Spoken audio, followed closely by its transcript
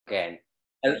again.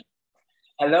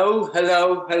 Hello,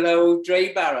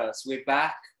 DrayBarrels. We're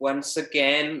back once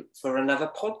again for another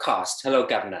podcast. Hello,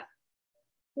 Governor.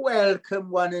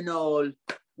 Welcome, one and all.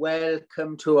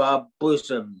 Welcome to our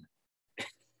bosom.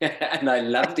 And I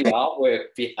love the artwork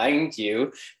behind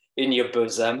you in your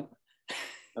bosom.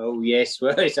 Oh yes,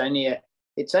 well it's only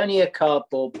a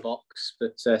cardboard box,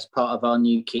 but it's part of our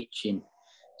new kitchen.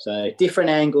 So different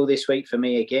angle this week for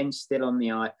me again. Still on the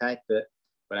iPad, but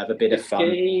we'll have a bit of fun.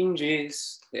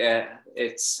 Changes. Yeah,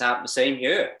 it's the same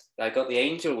here. I got the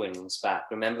angel wings back.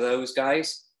 Remember those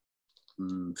guys?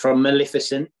 From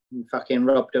Maleficent. And fucking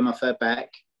robbed them off her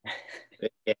back.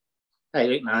 But, yeah, they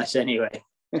look nice anyway.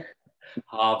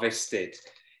 Harvested.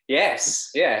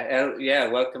 Yes, yeah.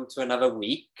 Welcome to another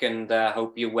week, and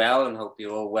hope you're well, and hope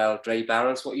you're all well.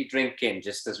 DrayBarrels, what are you drinking?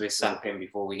 Just as we're sapping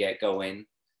before we get going.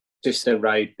 Just a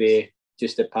road beer,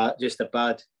 just a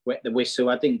bud. Wet the whistle.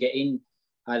 I didn't get in.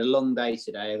 I had a long day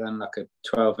today. I ran like a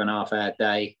 12.5-hour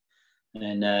day,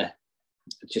 and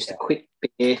just a quick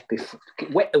beer.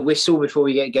 Wet the whistle before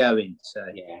we get going. So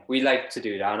yeah, we like to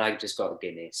do that, and I just got a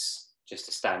Guinness. Just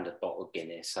a standard bottle of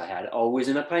Guinness. I had always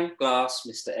in a pint glass,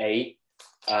 Mr. A.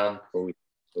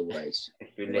 Always. If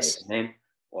you're listening,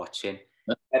 watching.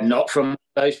 Not from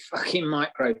those fucking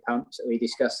micro pumps that we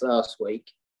discussed last week.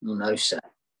 No, sir.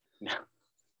 No.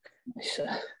 No,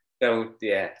 sir. So,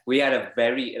 yeah, we had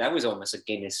that was almost a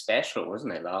Guinness special,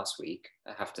 wasn't it, last week?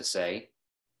 I have to say.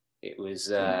 It was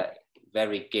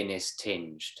very Guinness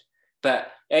tinged.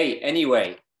 But, hey,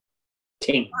 anyway.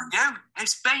 Oh, no,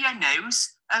 it's beer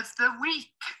news of the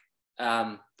week.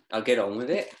 I'll get on with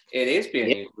it. It is beer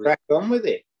news. Crack on with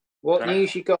it. What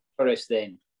news you got for us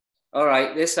then? All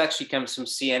right, this actually comes from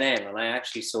CNN, and I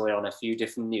actually saw it on a few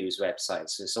different news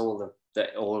websites. It's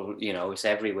it's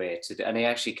everywhere today, and it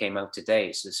actually came out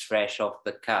today, so it's fresh off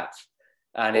the cuff.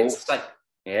 And it's like,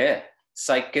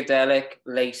 psychedelic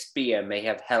laced beer may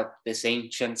have helped this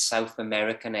ancient South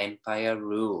American empire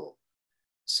rule.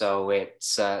 So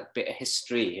it's a bit of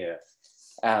history here.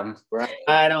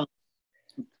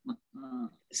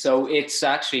 So it's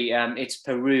actually it's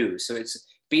Peru. So it's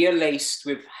beer laced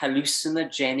with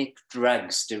hallucinogenic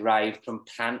drugs derived from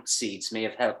plant seeds may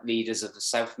have helped leaders of the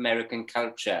South American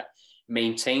culture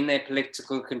maintain their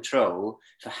political control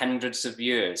for hundreds of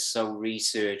years. So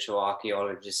research or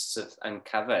archaeologists have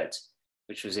uncovered,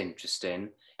 which was interesting.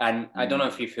 And I don't know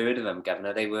if you've heard of them,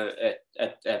 Governor. They were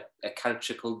a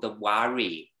culture called the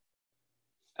Wari.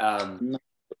 No.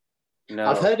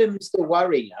 I've heard of Mr.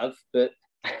 Worry Love, but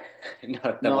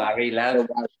not the Worry Love.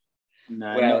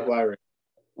 Not Worry.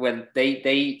 Well,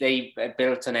 they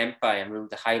built an empire and ruled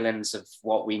the highlands of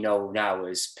what we know now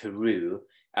as Peru.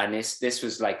 And this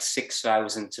was like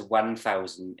 6,000 to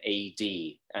 1,000 AD,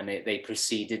 and they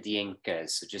preceded the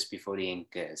Incas. So just before the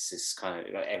Incas, it's kind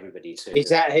of like everybody's heard. Is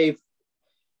that who?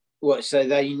 What? So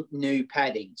they knew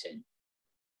Paddington?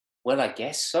 Well, I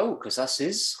guess so, because that's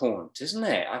his haunt, isn't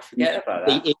it? I forget about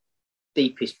that.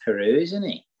 Deepest Peru, isn't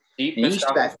it? He used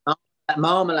to have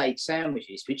marmalade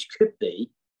sandwiches, which could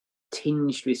be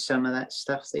tinged with some of that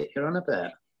stuff that you're on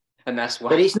about. And that's why.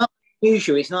 But it's not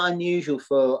unusual. It's not unusual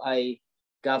for a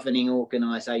governing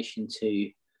organisation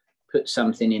to put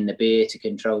something in the beer to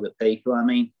control the people. I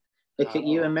mean, look at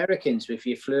you Americans with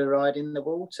your fluoride in the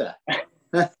water.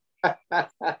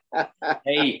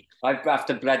 Hey, I have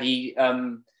to bloody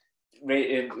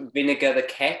vinegar the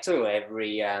kettle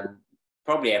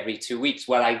probably every 2 weeks.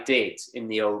 Well, I did in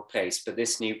the old place, but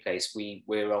this new place,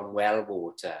 we're on well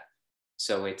water.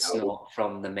 So it's not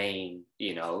from the main,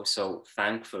 so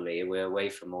thankfully we're away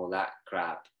from all that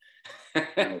crap.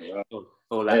 You're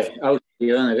on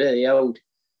a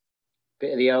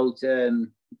bit of the old,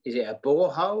 is it a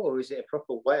borehole or is it a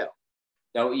proper well?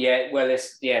 Oh yeah, well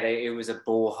it was a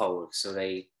borehole, so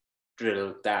they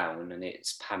drilled down and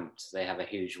it's pumped. They have a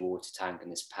huge water tank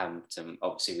and it's pumped, and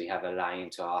obviously we have a line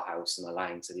to our house and a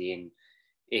line to the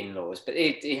in-laws. But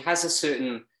it has a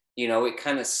certain, it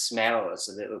kind of smells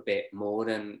a little bit more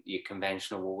than your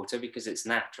conventional water because it's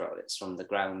natural. It's from the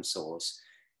ground source,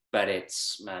 but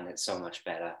it's so much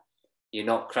better. You're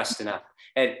not crusting up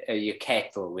your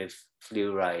kettle with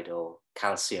fluoride or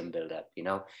calcium buildup,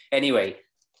 Anyway,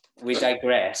 we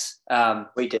digress.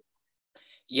 We did.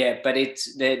 Yeah, but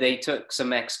they took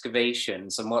some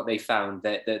excavations, and what they found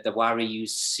that the Wari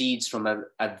used seeds from a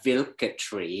vilca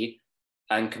tree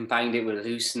and combined it with a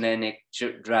hallucinogenic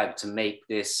drug to make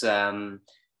this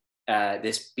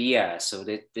beer. So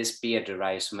this beer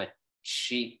derives from a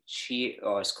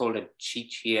it's called a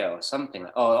chichia or something,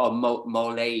 or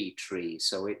mole tree.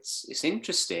 So it's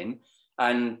interesting,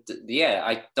 and yeah,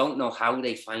 I don't know how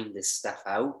they find this stuff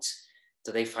out.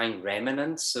 Do they find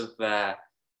remnants of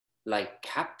like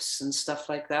caps and stuff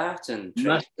like that. And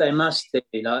they must do,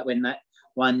 like when that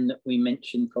one that we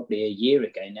mentioned probably a year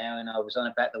ago now, and I was on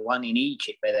about the one in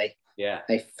Egypt where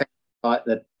they found like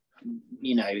the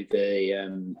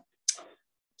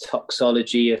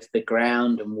toxology of the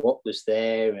ground and what was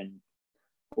there and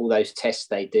all those tests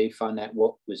they do, find out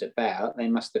what was about. They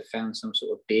must have found some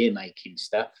sort of beer making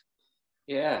stuff.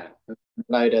 Yeah. A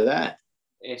load of that.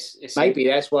 It's maybe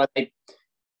that's why they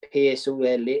pierce all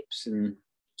their lips and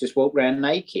just walk around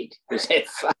naked, because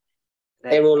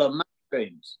they're all on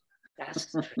mushrooms.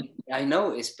 I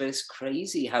know, but it's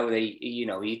crazy how they,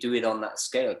 you do it on that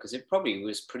scale, because it probably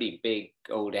was pretty big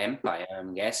old empire,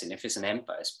 I'm guessing. If it's an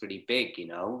empire, it's pretty big,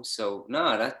 So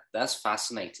no, that's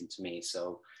fascinating to me.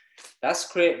 So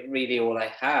that's great, really all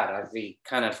I had. I'd be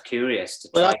kind of curious to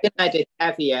try. Well, I can add a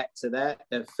caveat to that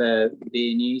of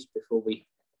being used before we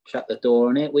shut the door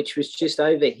on it, which was just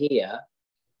over here.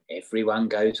 Everyone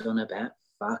goes on about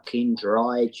fucking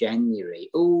dry January.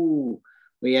 Ooh,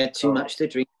 we had too much to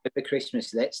drink over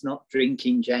Christmas. Let's not drink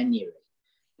in January.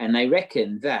 And they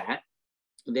reckon that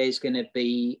there's going to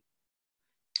be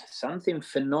something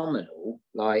phenomenal.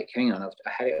 Like, hang on, I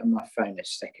had it on my phone a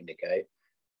second ago.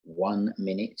 1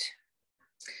 minute.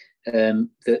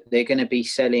 That they're going to be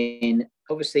selling,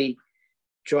 obviously,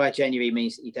 dry January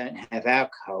means that you don't have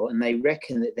alcohol. And they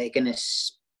reckon that they're going to,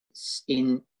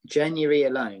 in January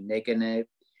alone, they're going to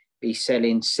be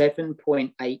selling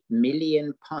 7.8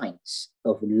 million pints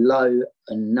of low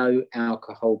and no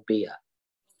alcohol beer.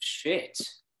 Shit.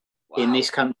 Wow. In this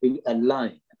country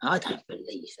alone. I don't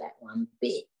believe that one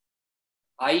bit.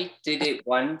 I did it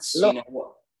once,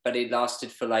 but it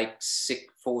lasted for like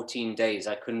 14 days.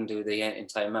 I couldn't do the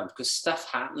entire month because stuff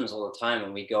happens all the time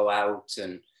when we go out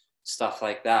and stuff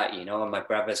like that, and my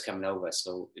brother's coming over,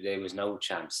 so there was no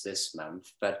chance this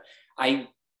month. But I've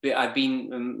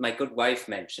been, my good wife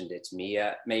mentioned it to me,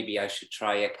 maybe I should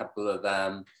try a couple of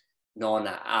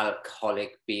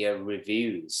non-alcoholic beer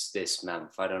reviews this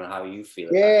month. I don't know how you feel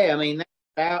about it. I mean,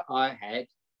 that I had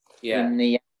in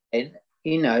the end,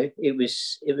 it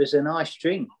was a nice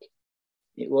drink.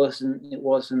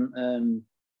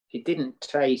 It didn't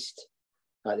taste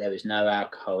like there was no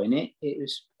alcohol in it. It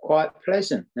was quite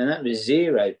pleasant, and that was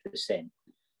 0%.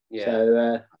 Yeah.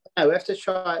 So we have to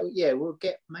try. Yeah, we'll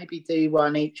maybe do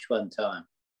one each one time.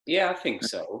 Yeah, I think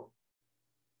so.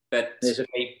 But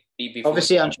maybe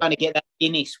obviously, I'm trying to get that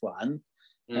Guinness one,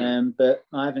 but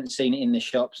I haven't seen it in the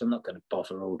shops. I'm not going to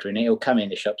bother ordering it. It'll come in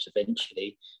the shops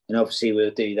eventually, and obviously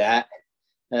we'll do that.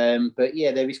 But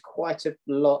yeah, there is quite a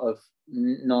lot of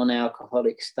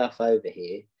non-alcoholic stuff over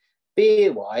here.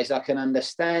 Beer-wise, I can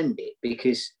understand it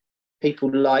because people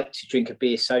like to drink a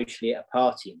beer socially at a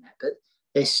party and that, but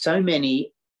there's so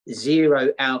many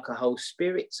 0 alcohol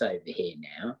spirits over here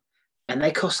now, and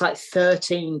they cost like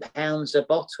 £13 a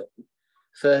bottle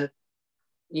for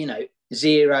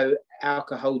 0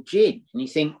 alcohol gin, and you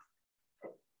think,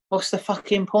 what's the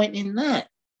fucking point in that?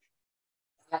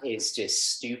 That is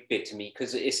just stupid to me,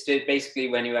 because it's basically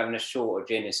when you're having a short of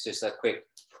gin, it's just a quick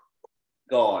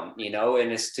gone,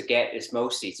 and it's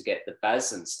mostly to get the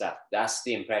buzz and stuff. That's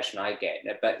the impression I get.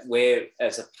 But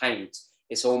whereas a pint,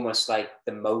 it's almost like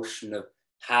the motion of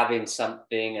having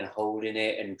something and holding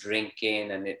it and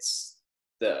drinking, and it's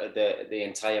the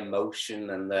entire motion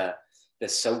and the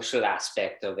social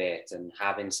aspect of it, and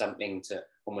having something to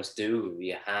almost do with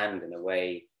your hand in a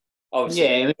way. Obviously,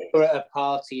 yeah, we're at a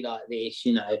party like this,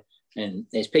 and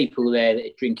there's people there that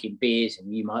are drinking beers,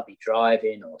 and you might be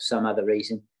driving or some other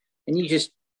reason, and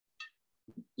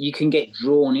you can get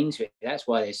drawn into it. That's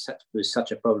why was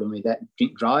such a problem with that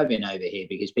driving over here,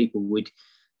 because people would,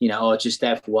 just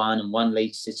have one, and one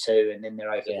leads to two, and then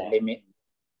they're over the limit.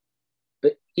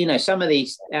 But some of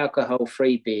these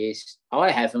alcohol-free beers, I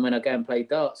have them when I go and play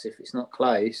darts. If it's not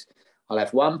close, I'll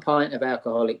have 1 pint of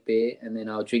alcoholic beer, and then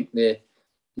I'll drink the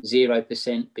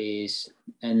 0% beers,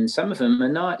 and some of them are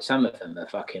nice, some of them are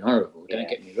fucking horrible, don't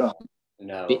get me wrong.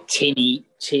 No. A bit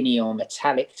tinny or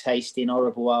metallic tasting,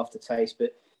 horrible aftertaste,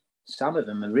 but some of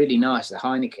them are really nice. The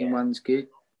Heineken one's good,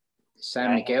 the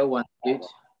San Miguel one's good.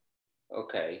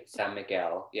 Okay, San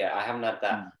Miguel. Yeah, I haven't had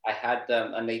that. I had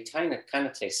and they kind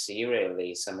of taste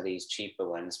cereally, some of these cheaper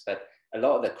ones, but a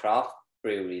lot of the craft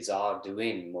breweries are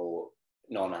doing more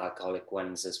non-alcoholic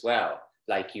ones as well.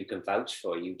 Like you can vouch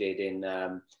for, you did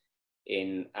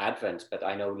in Advent, but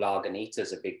I know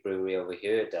Lagunitas, a big brewery over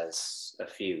here, does a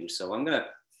few. So I'm gonna,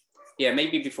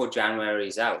 maybe before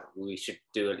January's out, we should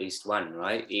do at least one,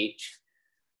 right, each.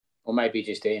 Or maybe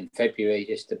just in February,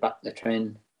 just to buck the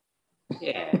trend.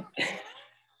 Yeah.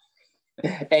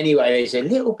 Anyway, there's a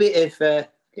little bit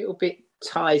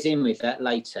ties in with that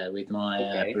later with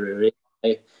my brewery.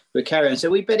 we're carrying. So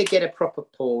we better get a proper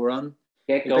pour on.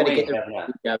 Get We going, better get Governor.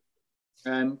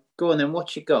 go on then.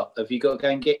 What you got? Have you got to go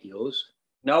and get yours?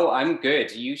 No, I'm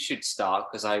good. You should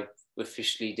start because I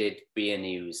officially did beer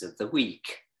news of the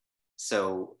week.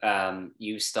 So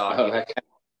you start. Oh, okay.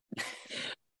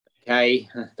 Okay.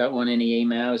 Don't want any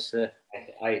emails.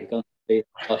 I gone through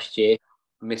last year.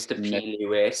 Mr. P.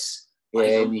 Lewis.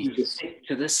 Yeah, you stick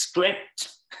to the script.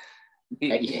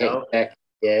 Yeah,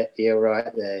 you're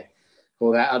right there.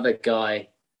 Well, that other guy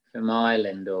from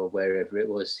Ireland or wherever it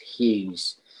was,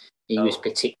 Hughes, he was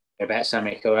particular about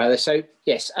something or other. So,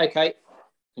 yes, okay.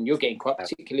 And you're getting quite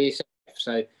particular yourself.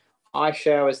 So I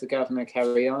shall, as the governor,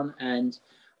 carry on. And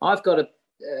I've got a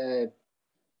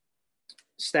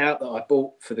stout that I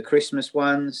bought for the Christmas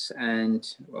ones. And,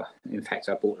 well, in fact,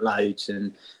 I bought loads.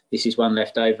 And this is one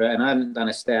left over. And I haven't done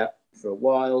a stout for a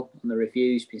while on the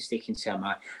reviews, been sticking to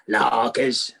my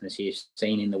lagers, as you've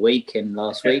seen in the week and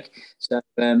last week. So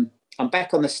I'm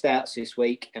back on the stouts this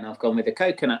week, and I've gone with a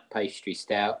coconut pastry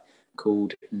stout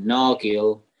called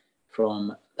Nargil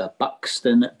from the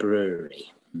Buxton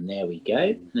Brewery. And there we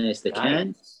go. There's the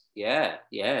can. Yeah,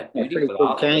 pretty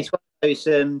cool can. It's one of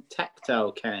those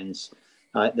tactile cans.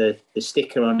 Like the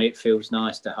sticker on it feels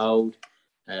nice to hold.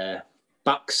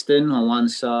 Buxton on one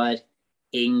side,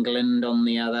 England on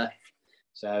the other.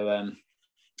 So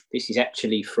this is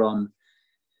actually from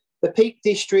the Peak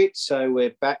District. So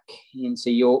we're back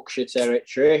into Yorkshire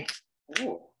territory.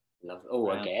 Oh,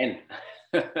 again.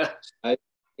 So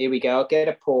here we go. I'll get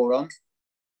a pour on.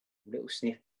 A little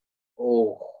sniff.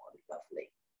 Oh,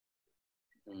 lovely.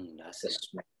 That's a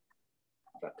smell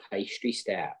of a pastry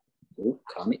stout. Oh,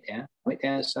 calm it down. Calm it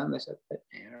down, son.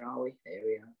 There are we? There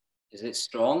we are. Is it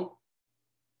strong?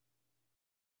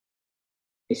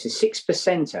 It's a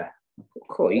 6%er.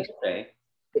 Quite. Okay.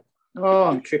 Oh,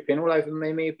 I'm tripping all over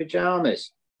my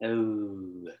pajamas.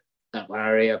 Oh. Don't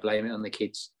worry, I blame it on the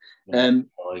kids.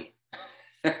 Naughty.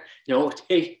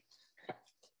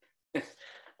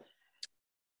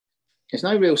 There's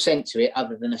no real scent to it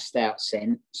other than a stout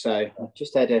scent. So I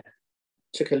just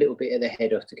took a little bit of the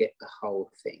head off to get the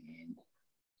whole thing in.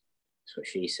 That's what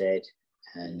she said.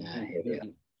 And here we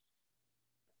are.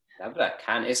 Love that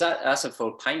can. That's a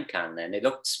full pint can then? It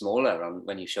looked smaller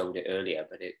when you showed it earlier,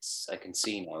 but I can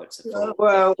see now it's a full.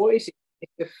 Well, what is it?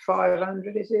 It's a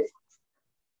 500, is it?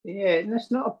 Yeah, that's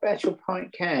not a actual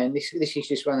pint can. This is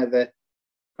just one of the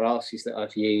glasses that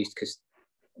I've used because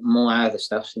more other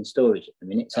stuff's in storage at the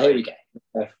minute. So here we go.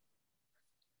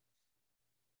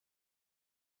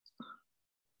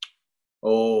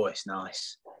 Oh, it's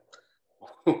nice.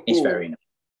 It's very nice.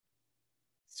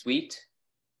 Sweet.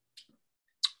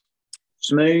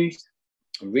 Smooth,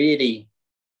 really,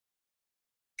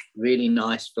 really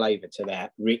nice flavour to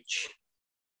that. Rich.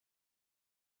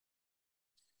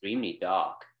 Extremely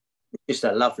dark. Just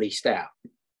a lovely stout.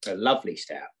 A lovely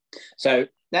stout. So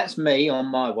that's me on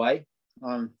my way.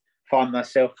 I find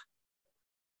myself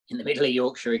in the middle of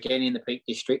Yorkshire again in the Peak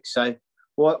District. So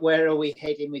where are we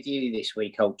heading with you this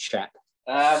week, old chap?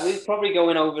 We're probably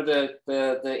going over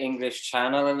the English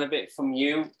Channel a little bit from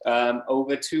you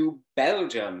over to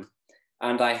Belgium.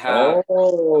 And I have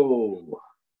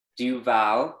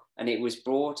Duval, and it was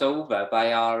brought over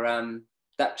by our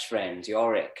Dutch friend,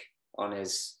 Yorick, on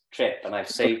his trip, and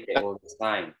I've saved it all the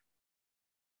time.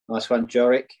 Nice one,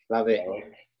 Yorick. Love it.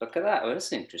 Look at that. Well,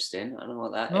 that's interesting. I don't know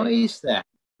what that is. What is that?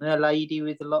 A lady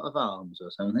with a lot of arms or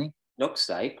something? Looks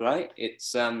like, right?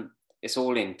 It's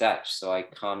all in Dutch, so I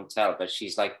can't tell, but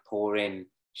she's like pouring,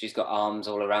 she's got arms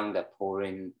all around her,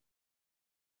 pouring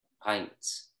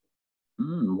pints.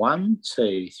 1,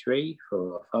 2, 3,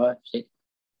 4, 5, 6.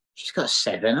 She's got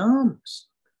 7 arms.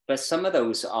 But some of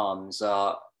those arms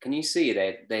are, can you see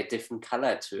they're different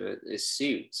colour to his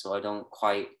suit? So I don't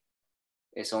quite,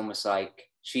 it's almost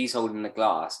like she's holding the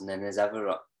glass and then there's other,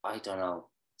 I don't know,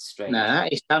 strange. No,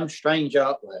 that is some strange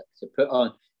artwork to put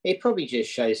on. It probably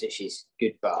just shows that she's a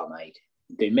good barmaid.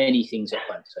 Do many things at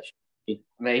once.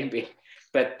 Maybe.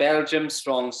 But Belgium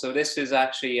strong. So this is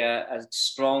actually a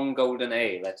strong golden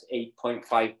ale. That's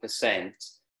 8.5%.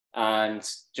 And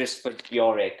just for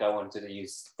Yorick, I wanted to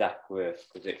use Duckworth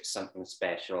because it's something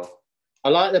special. I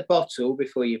like the bottle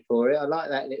before you pour it. I like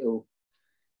that little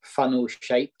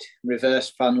funnel-shaped,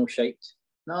 reverse funnel-shaped.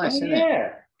 Nice, isn't it?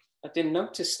 Yeah. I didn't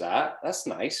notice that. That's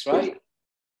nice, right?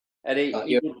 And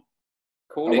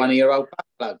one of your old butt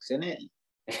plugs, isn't it?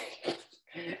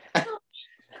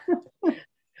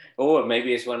 Or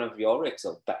maybe it's one of Yorick's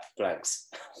old back plugs.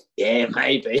 Yeah,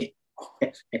 maybe.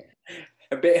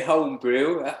 A bit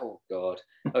homebrew. Oh, God.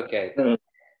 Okay.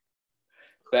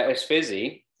 But it's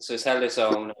fizzy, so it's held its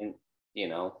own, and, you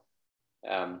know.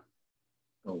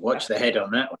 Watch the head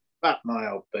on that one. Fuck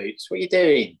my old boots. What are you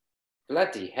doing?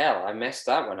 Bloody hell, I messed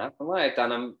that one up. I might have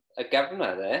done a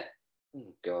governor there.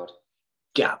 Oh, God.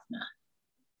 Governor.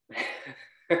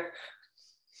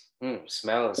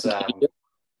 Smells.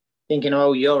 Thinking of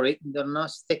old Yorick, got a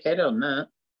nice thick head on that.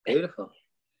 Beautiful.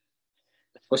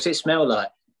 What's it smell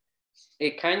like?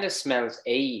 It kind of smells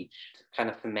aged, kind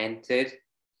of fermented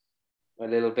a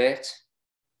little bit.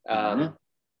 And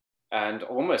it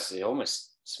almost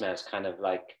smells kind of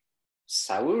like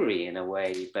soury in a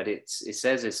way, but it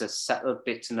says it's a subtle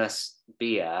bitterness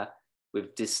beer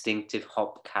with distinctive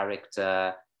hop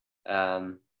character.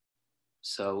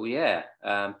 So yeah,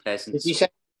 pleasant. Did you say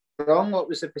wrong? What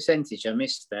was the percentage? I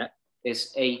missed that.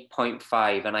 It's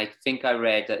 8.5, and I think I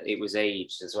read that it was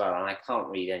aged as well, and I can't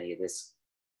read any of this.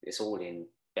 It's all in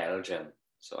Belgium,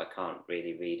 so I can't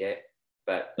really read it.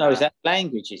 But no, is that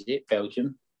language? Is it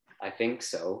Belgium? I think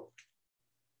so.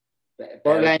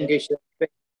 What language?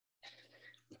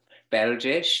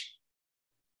 Belgish,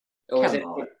 or is it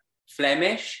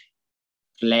Flemish?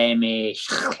 Flemish,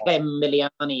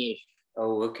 Flemilianish.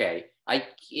 Oh, okay.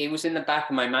 It was in the back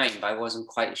of my mind, but I wasn't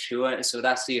quite sure. So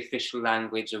that's the official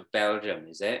language of Belgium,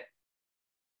 is it?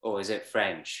 Or is it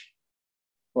French?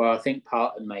 Well, I think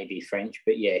part of maybe French,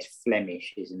 but yeah, it's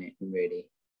Flemish, isn't it? Really.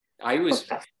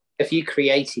 What have you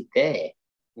created there?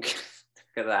 Look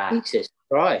at that. Jesus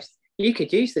Christ. You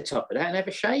could use the top of that and have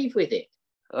a shave with it.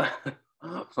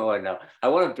 Oh, no. I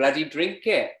want to bloody drink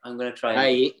it. I'm going to try.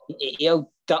 Hey, the old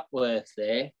Duckworth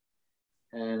there.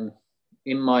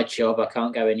 In my job, I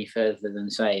can't go any further than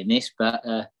saying this, but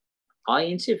I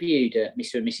interviewed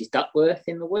Mr. and Mrs. Duckworth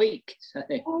in the week. So.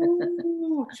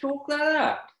 Oh, talk that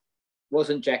up.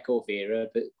 Wasn't Jack or Vera,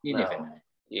 but you never know.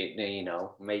 You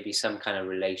know, maybe some kind of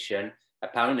relation.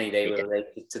 Apparently, they were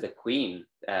related to the Queen,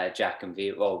 Jack and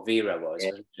Vera. Well, Vera was,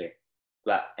 wasn't she?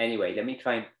 But anyway, let me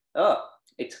try and... Oh,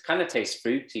 it kind of tastes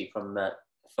fruity from the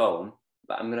phone,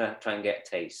 but I'm going to try and get a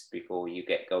taste before you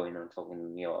get going on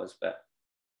talking yours, but...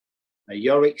 A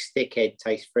Yorick's thickhead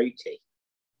tastes fruity.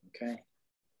 Okay.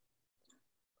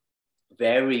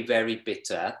 Very, very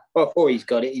bitter. Oh, he's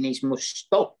got it in his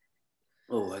moustache.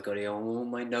 Oh, I got it on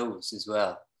my nose as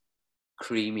well.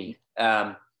 Creamy.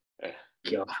 Like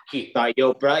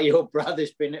your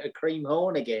brother's been at a cream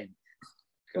horn again.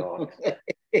 God.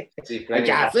 I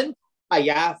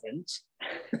haven't.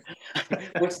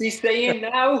 What's he saying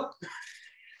now?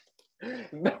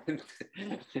 He'll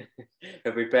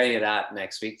be playing that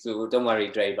next week, so don't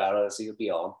worry, DrayBarrel, so you'll be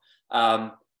on.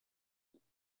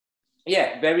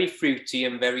 Yeah, very fruity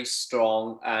and very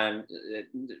strong, and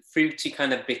fruity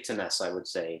kind of bitterness, I would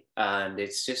say. And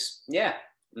it's just, yeah,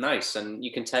 nice. And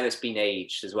you can tell it's been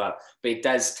aged as well. But it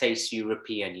does taste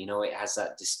European, you know, it has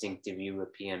that distinctive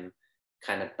European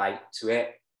kind of bite to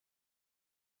it,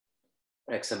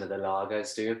 like some of the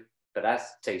lagers do. But that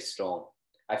tastes strong.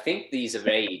 I think these are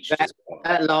aged as well.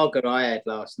 That lager I had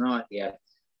last night, you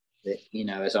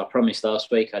know, as I promised last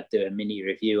week, I'd do a mini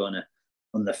review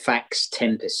on the Facts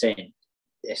 10%.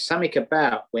 There's something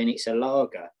about when it's a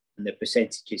lager and the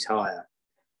percentage is higher,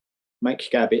 makes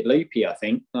you go a bit loopy, I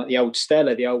think, like the old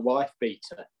Stella, the old wife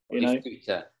beater. You know?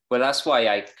 Well, that's why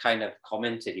I kind of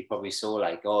commented. You probably saw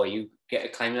like, oh, you get a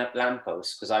climbing up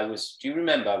lamppost, because do you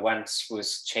remember once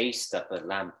was chased up a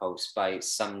lamppost by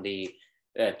somebody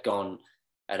that had gone,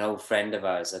 an old friend of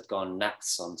ours had gone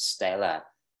nuts on Stella,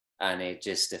 and it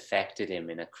just affected him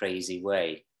in a crazy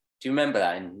way. Do you remember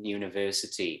that in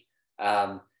university?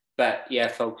 But yeah,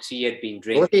 folks, he had been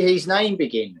drinking. What did his name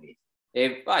begin with?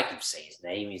 I can say his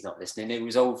name. He's not listening. It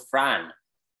was old Fran,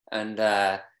 and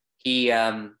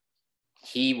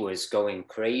he was going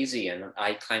crazy, and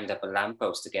I climbed up a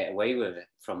lamppost to get away with it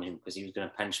from him because he was going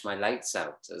to punch my lights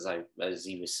out, as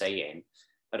he was saying.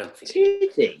 I don't think.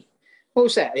 Did he? What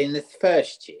was that in the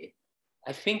first year?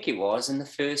 I think it was in the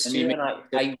first year.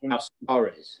 And House of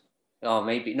Horrors. Oh,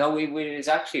 maybe. No, we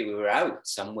were out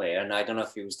somewhere, and I don't know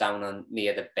if it was down on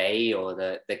near the bay or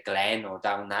the glen or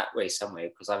down that way somewhere,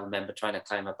 because I remember trying to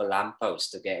climb up a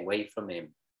lamppost to get away from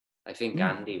him. I think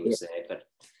Andy was there,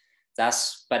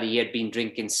 but he had been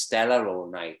drinking Stella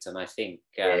all night, and I think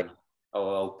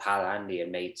old pal Andy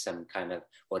had made some kind of,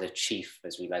 or the chief,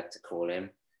 as we like to call him,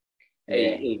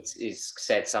 he's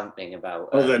said something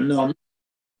about the nonce.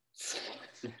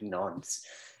 Nonce.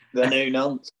 The new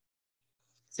nonce.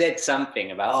 Said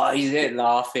something about, he's there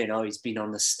laughing, he's been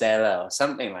on the Stella or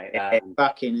something like that. Yeah,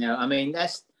 fucking hell. I mean,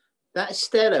 that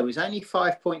Stella was only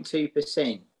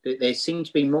 5.2%, but there seemed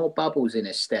to be more bubbles in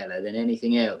a Stella than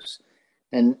anything else.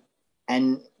 And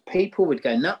people would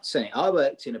go nuts on it. I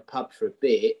worked in a pub for a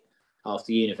bit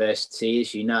after university,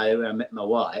 as you know, where I met my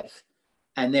wife.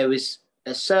 And there was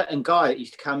a certain guy that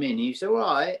used to come in. He was all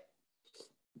right.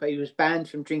 but he was banned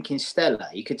from drinking Stella.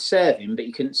 You could serve him, but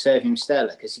you couldn't serve him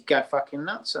Stella because he'd go fucking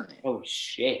nuts on it. Oh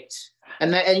shit!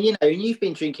 And you've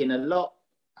been drinking a lot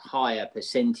higher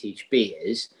percentage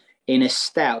beers in a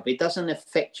stout, but it doesn't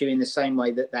affect you in the same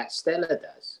way that Stella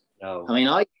does. No. I mean,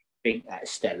 I drink that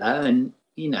Stella, and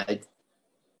you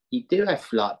do have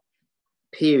like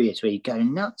periods where you go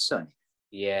nuts on it.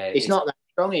 Yeah, it's not that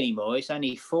strong anymore. It's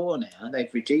only 4 now.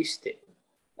 They've reduced it.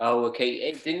 Oh,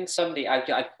 okay. Didn't somebody?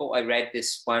 I thought I read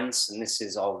this once, and this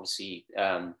is obviously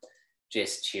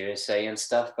just hearsay and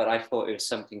stuff, but I thought it was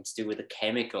something to do with the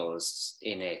chemicals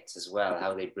in it as well.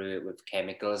 How they brew it with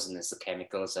chemicals, and it's the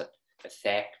chemicals that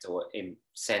affect or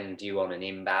send you on an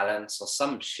imbalance or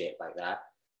some shit like that.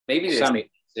 Maybe there's some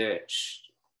research.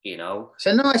 It's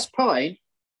a nice pint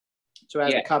to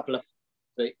have a couple of.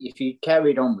 But if you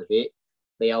carried on with it,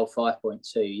 the old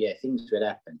 5.2, things would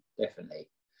happen definitely.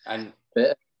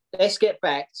 But let's get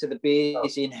back to the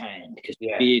beers in hand because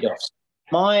beard off.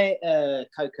 My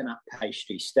coconut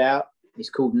pastry stout is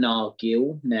called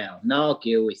Nargil. Now,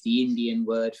 Nargil is the Indian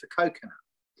word for coconut.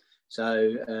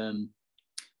 So,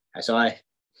 as I,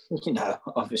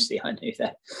 obviously I knew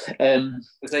that.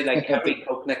 Because they like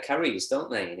coconut curries, don't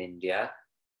they, in India?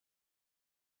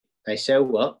 They sell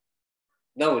what?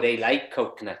 No, they like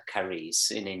coconut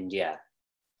curries in India.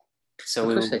 So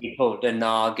it would be called a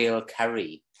Nargil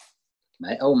curry.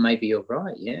 Oh, maybe you're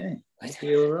right, yeah. Maybe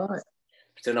you're right.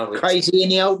 I don't know. Crazy in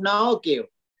the old Nargil.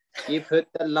 You put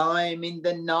the lime in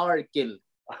the Nargil.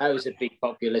 That was a big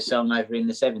popular song over in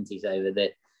the 70s over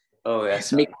there. Oh,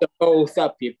 yes. Mix them both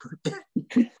up. You put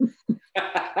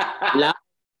lime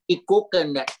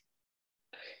coconut.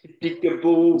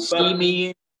 See me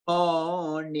in the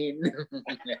morning.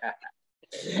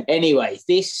 Anyway,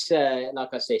 this, like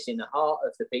I said, it's in the heart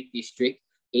of the Peak District.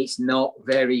 It's not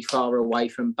very far away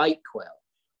from Bakewell,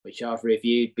 which I've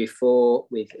reviewed before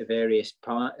with various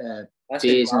That's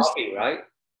beers. In Derby, right?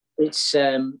 It's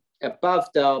above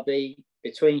Derby,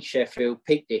 between Sheffield,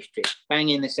 Peak District, bang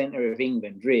in the centre of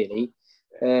England, really.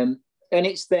 And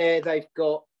it's there. They've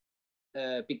got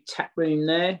a big tap room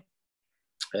there,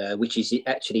 which is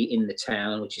actually in the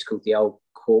town, which is called the Old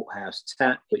Courthouse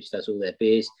Tap, which does all their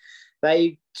beers.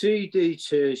 They do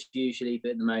tours usually,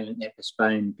 but at the moment they're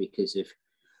postponed because of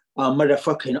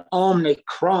motherfucking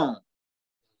Omicron.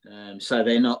 So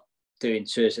they're not doing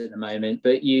tours at the moment,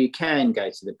 but you can go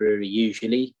to the brewery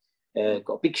usually.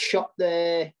 Got a big shop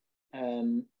there.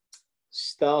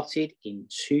 Started in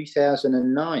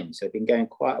 2009, so been going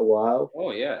quite a while.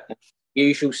 Oh yeah.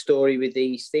 Usual story with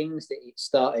these things that it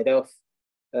started off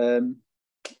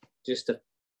just a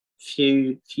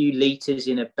few litres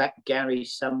in a back garage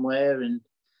somewhere, and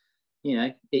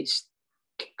it's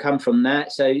come from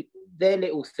that. So their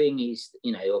little thing is,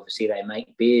 obviously they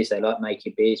make beers, they like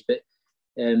making beers, but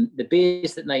the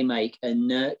beers that they make are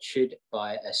nurtured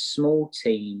by a small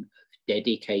team of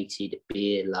dedicated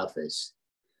beer lovers.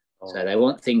 So they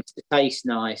want things to taste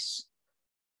nice,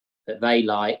 that they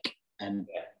like, and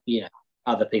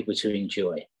other people to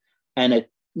enjoy. And a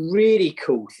really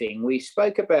cool thing, we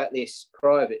spoke about this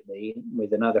privately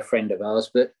with another friend of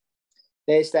ours, but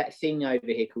there's that thing over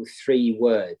here called 3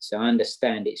 words. I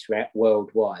understand it's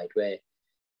worldwide, where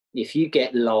if you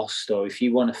get lost or if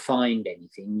you want to find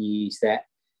anything, you use that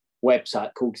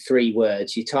website called 3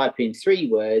 words. You type in 3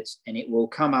 words and it will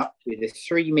come up with a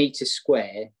 3-meter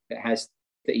square that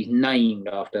is named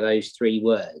after those 3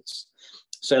 words.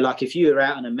 So like if you were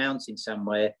out on a mountain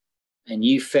somewhere and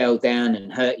you fell down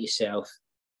and hurt yourself,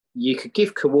 you could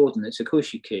give coordinates, of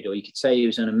course you could, or you could say you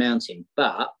was on a mountain.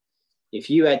 But if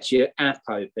you had your app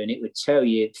open, it would tell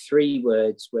you 3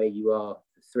 words where you are,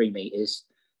 3 meters,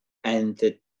 and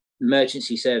the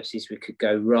emergency services could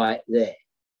go right there.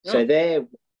 Oh. So their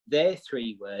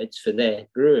 3 words for their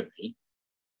brewery, which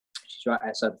is right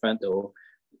outside the front door,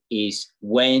 is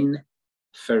when,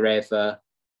 forever,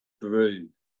 brew.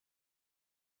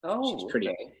 Oh, which is pretty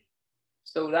cool.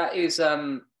 So that is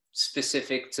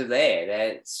specific to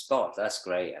their spot. That's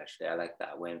great, actually. I like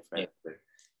that. When, forever.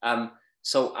 Yeah.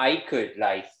 So I could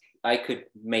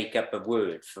make up a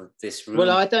word for this room. Well,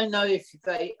 I don't know if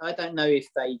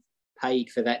they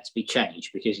paid for that to be changed,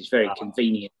 because it's very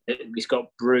convenient. It's got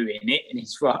brew in it and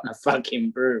it's right in a fucking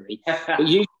brewery. But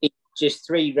usually just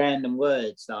 3 random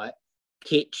words like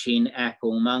kitchen,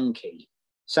 apple, monkey,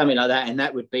 something like that, and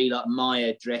that would be like my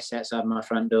address outside my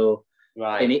front door.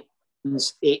 Right. And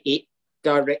it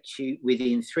directs you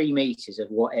within 3 meters of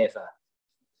whatever.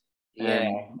 Yeah,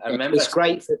 I remember. It's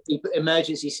great for people,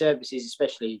 emergency services,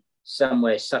 especially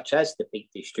somewhere such as the Peak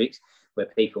District, where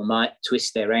people might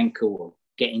twist their ankle or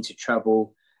get into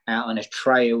trouble out on a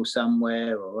trail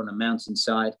somewhere or on a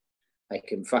mountainside. They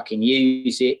can fucking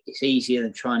use it. It's easier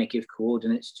than trying to give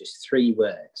coordinates, just 3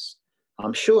 words.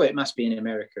 I'm sure it must be in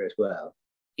America as well.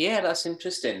 Yeah, that's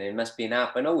interesting. It must be an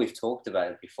app. I know we've talked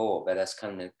about it before, but that's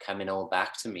kind of coming all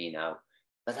back to me now.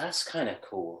 But that's kind of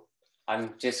cool.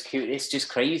 I'm just curious. It's just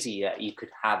crazy that you could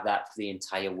have that for the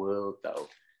entire world, though.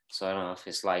 So I don't know if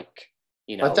it's like,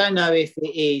 you know. I don't know if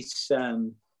it is.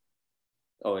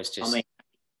 Oh, it's just. I mean,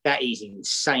 that is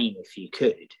insane if you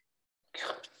could.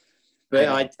 But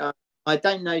I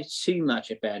don't know too much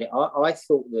about it. I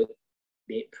thought that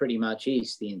it pretty much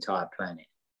is the entire planet.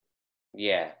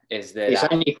 Yeah, is there? It's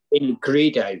only been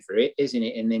grid over it, isn't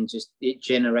it? And then just it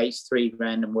generates 3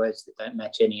 random words that don't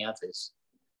match any others.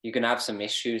 You can have some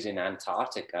issues in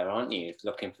Antarctica, aren't you?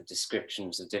 Looking for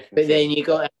descriptions of different. But then you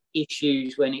got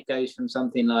issues when it goes from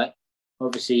something like,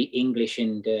 obviously English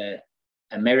and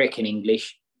American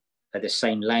English are the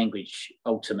same language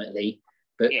ultimately,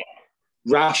 but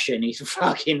Russian is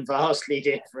fucking vastly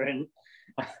different.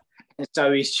 And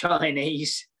so is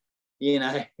Chinese. You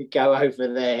know, go over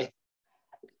there.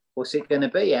 What's it going to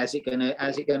be? How's it going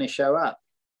to show up?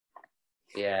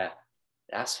 Yeah,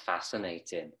 that's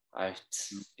fascinating.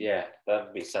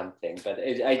 That'd be something. But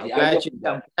I'm glad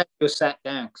you're sat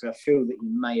down, because I feel that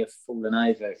you may have fallen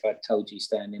over if I'd told you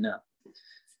standing up.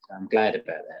 So I'm glad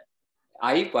about that.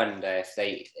 I wonder if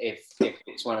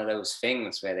it's one of those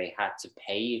things where they had to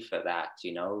pay for that,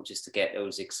 you know, just to get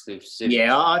those exclusive.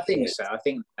 Yeah, I think so. I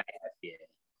think they have, yeah.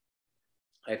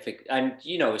 I think, and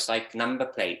you know, it's like number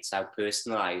plates, how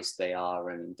personalized they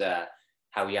are, and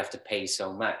how you have to pay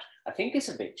so much. I think it's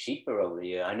a bit cheaper over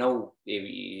here. I know it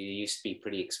used to be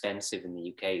pretty expensive in the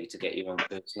UK to get your own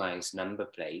personalized number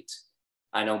plate.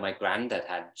 I know my granddad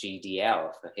had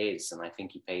GDL for his, and I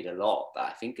think he paid a lot, but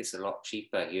I think it's a lot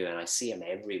cheaper here, and I see them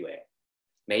everywhere.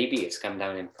 Maybe it's come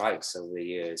down in price over the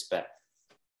years, but...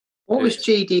 What was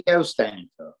GDL standing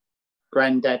for?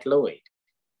 Granddad Lloyd?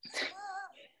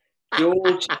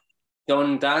 George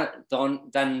Donald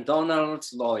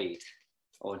Lloyd,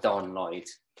 or Don Lloyd.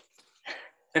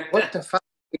 What the fuck?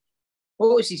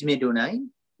 What was his middle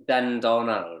name? Dan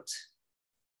Donald.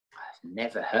 I've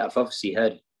never heard. I've obviously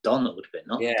heard of Donald, but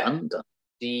not Dun.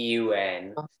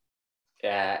 D-U-N.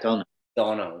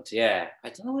 Donald, yeah. I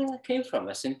don't know where that came from.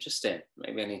 That's interesting.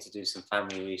 Maybe I need to do some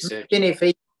family research. If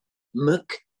he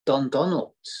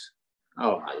McDonald's.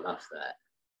 Oh, I love that.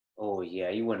 Oh, yeah,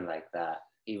 you wouldn't like that.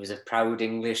 He was a proud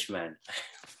Englishman.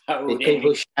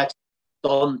 People shout,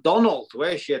 Don Donald,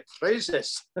 where's your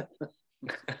trousers?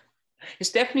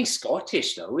 It's definitely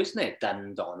Scottish, though, isn't it?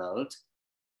 Dan Donald.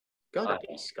 Gotta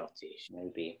be Scottish.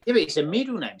 Maybe. Yeah, but it's a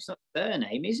middle name. It's not a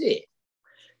surname, is it?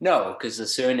 No, because the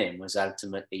surname was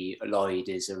ultimately, Lloyd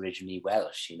is originally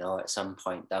Welsh, you know, at some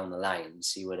point down the line.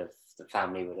 So the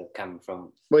family would have come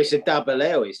from... Well, it's a double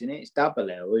L, isn't it? It's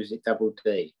double L, or is it double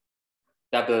D?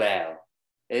 Double L.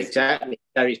 Exactly.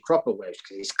 So it's proper Welsh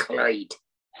because it's Clyde.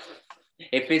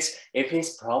 If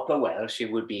it's proper Welsh, it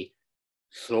would be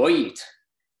Lloyd.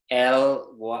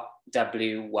 L-W-Y-D.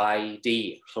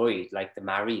 Lloyd, like the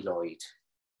Mary Lloyd,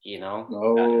 you know?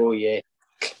 Oh, yeah.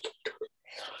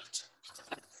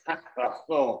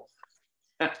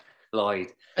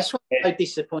 Lloyd. That's why I'm so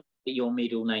disappointed that your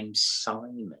middle name's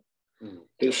Simon.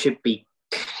 It should be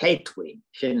Cledwin,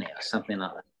 shouldn't it? Or something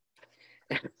like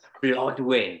that.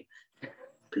 Blodwyn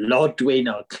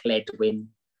or Cledwin.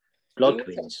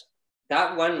 Blodwins.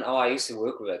 That one, I used to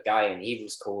work with a guy and he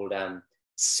was called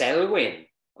Selwyn.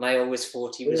 And I always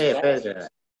thought he was Welsh.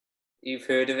 You've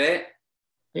heard of it?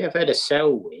 Yeah, I've heard of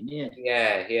Selwyn, yeah.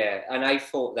 Yeah. And I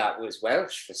thought that was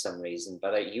Welsh for some reason,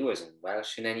 but he wasn't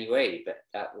Welsh in any way. But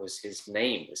that was his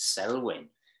name, was Selwyn,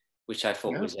 which I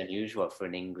thought was unusual for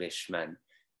an Englishman.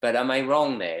 But am I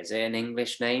wrong there? Is it an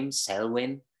English name,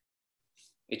 Selwyn?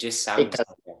 It just sounds...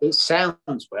 It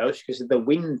sounds Welsh because of the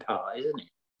wind part, isn't it?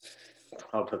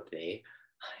 Probably.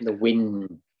 The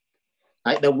wind.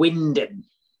 Like the Wyndham.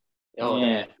 Oh,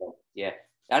 yeah.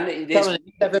 And let's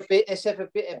have a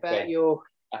bit about your...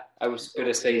 I was going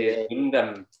to say there's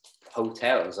Wyndham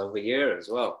hotels over here as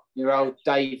well. Your old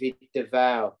David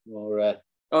Duval or...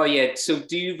 Oh, yeah. So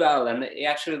Duval, and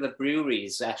actually the brewery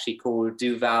is actually called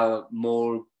Duval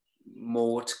Mortgat.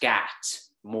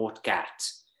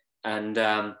 And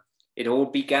it all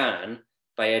began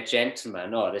by a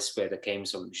gentleman, this is where that came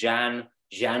from,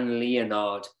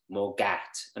 Jean-Leonard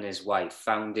Morgat and his wife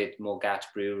founded Morgat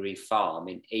Brewery Farm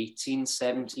in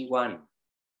 1871.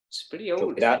 It's pretty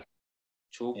old.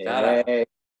 Chalk that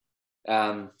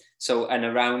up. So, and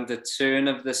around the turn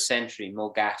of the century,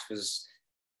 Morgat was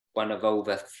one of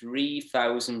over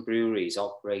 3,000 breweries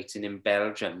operating in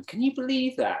Belgium. Can you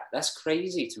believe that? That's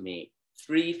crazy to me.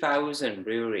 3,000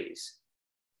 breweries.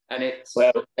 And it's...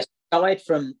 Well, aside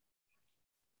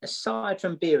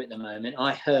from beer at the moment,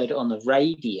 I heard on the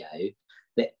radio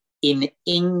that in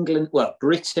England, well,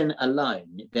 Britain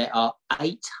alone, there are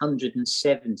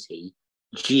 870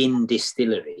 gin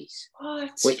distilleries,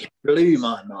 What? which blew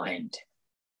my mind.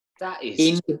 That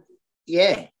is...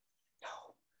 Yeah.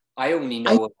 I only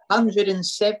know...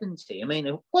 870. I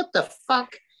mean, what the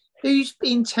fuck? Who's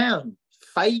in town?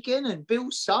 Fagin and Bill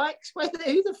Sykes?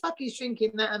 Who the fuck is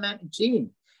drinking that amount of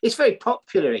gin? It's very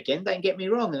popular again, don't get me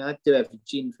wrong, and I do have a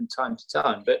gin from time to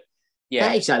time, but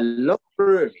that is a lot of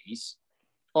breweries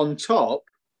on top,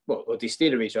 well, or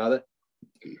distilleries rather,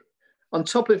 on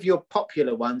top of your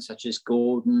popular ones such as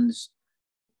Gordon's,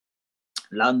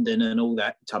 London and all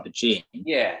that type of gin.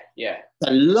 Yeah.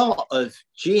 A lot of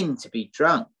gin to be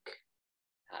drunk.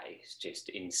 That is just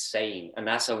insane. And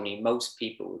that's only, most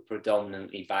people would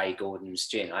predominantly buy Gordon's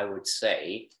gin, I would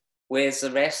say. Where's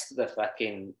the rest of the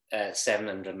fucking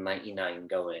 799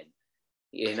 going?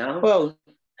 You know?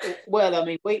 Well, I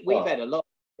mean, we've had a lot.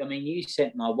 I mean, you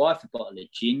sent my wife a bottle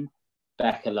of gin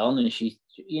back along, and she,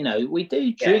 you know, we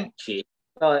do drink gin.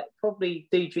 Like, probably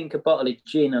do drink a bottle of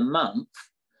gin a month,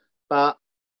 but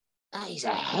that is a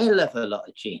hell of a lot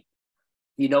of gin.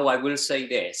 You know, I will say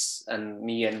this, and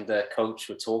me and the coach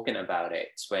were talking about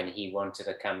it when he wanted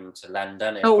to come to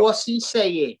London. What's he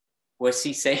saying? What's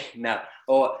he saying now?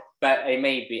 But it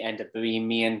may end up being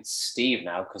me and Steve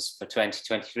now, because for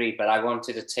 2023, but I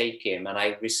wanted to take him, and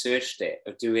I researched it,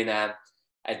 of doing a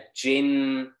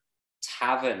gin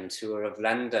tavern tour of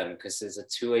London, because there's a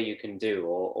tour you can do,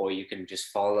 or you can just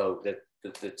follow the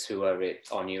tour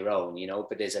on your own, you know,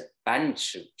 but there's a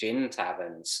bunch of gin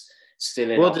taverns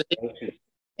still in operation.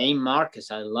 Hey,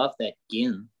 Marcus, I love that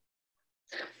gin.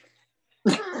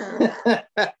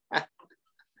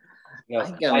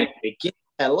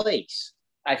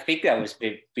 I think that was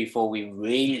before we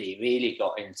really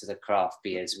got into the craft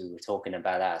beers. We were talking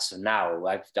about that. So now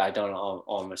I don't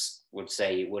almost would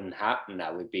say it wouldn't happen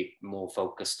now. We'd be more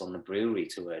focused on the brewery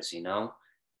tours, you know,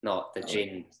 not the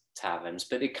gin taverns.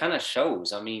 But it kind of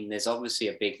shows. I mean, there's obviously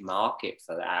a big market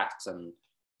for that. And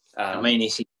I mean,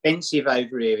 it's expensive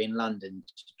over here in London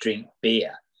to drink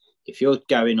beer. If you're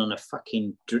going on a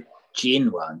fucking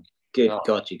gin one,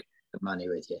 God, you got the money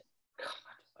with you.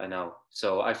 I know.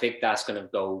 So I think that's going to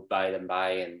go by and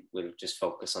by, and we'll just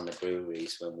focus on the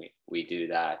breweries when we do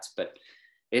that. But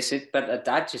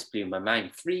that just blew my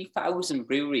mind. 3,000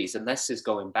 breweries, and this is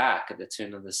going back at the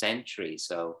turn of the century.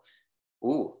 So,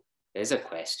 there's a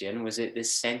question. Was it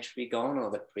this century gone or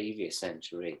the previous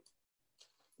century?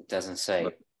 It doesn't say.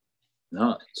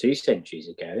 No, 2 centuries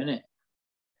ago, isn't it?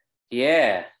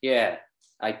 Yeah.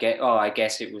 I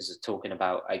guess it was talking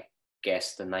about, I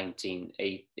guess, the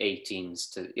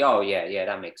 1918s to... Oh, yeah,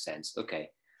 that makes sense. Okay.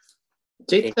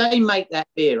 Did they make that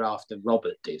beer after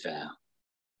Robert Duval?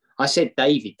 I said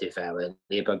David Duval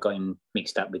earlier, but I got him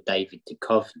mixed up with David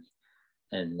Duchovny.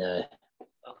 And I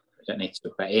don't need to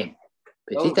talk about him.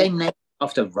 But did they name it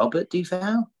after Robert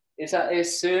Duval? Is that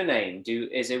his surname?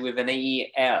 Is it with an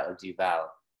E-L,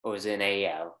 Duval? Or is it an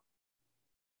A-L?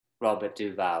 Robert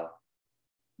Duval.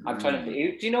 I'm trying to...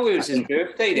 Do you know it was his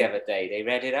birthday the other day? They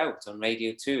read it out on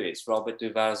Radio 2. It's Robert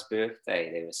Duval's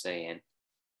birthday, they were saying.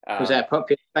 Was that a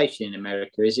popular station in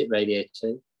America? Is it Radio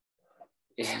 2?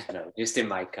 No, just in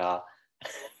my car.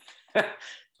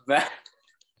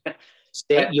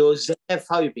 You're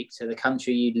xenophobic to the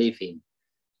country you live in.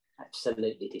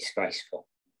 Absolutely disgraceful.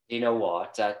 You know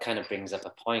what? That kind of brings up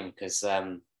a point, because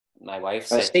my wife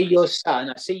said... I see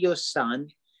your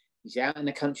son. He's out in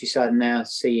the countryside now. I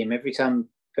see him every time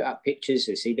I put up pictures.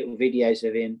 I see little videos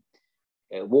of him.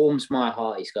 It warms my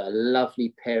heart. He's got a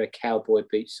lovely pair of cowboy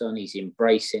boots on. He's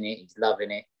embracing it. He's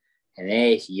loving it. And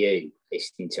there's you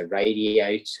listening to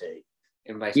Radio 2.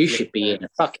 You should be in a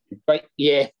fucking break.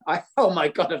 Yeah. Oh my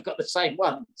God, I've got the same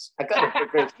ones. I got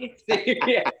them.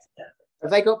 Yes.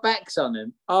 Have they got backs on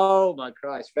them? Oh my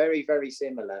Christ. Very, very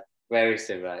similar. Very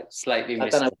similar. Slightly I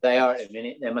don't know what they are at the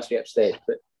minute. They must be upstairs.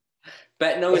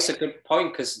 But no, it's a good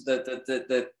point, because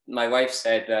my wife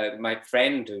said, my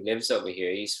friend who lives over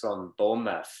here, he's from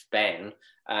Bournemouth, Ben,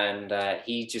 and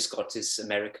he just got his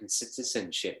American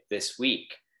citizenship this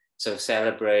week. So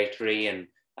celebratory, and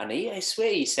I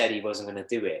swear he said he wasn't going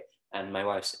to do it. And my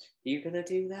wife said, "Are you going to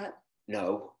do that?"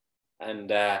 No. And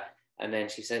then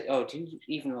she said, "Oh, do you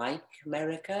even like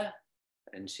America?"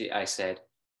 And I said,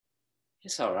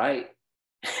 "It's all right.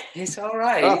 It's all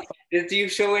right." Oh. Do you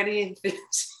show any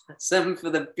enthusiasm for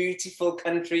the beautiful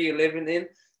country you're living in?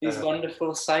 These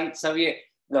wonderful sights. Have you?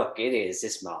 Look,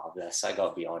 it's marvelous. I got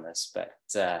to be honest, but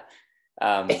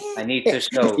I need to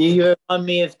show. You remind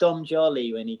me of Dom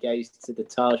Jolly when he goes to the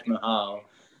Taj Mahal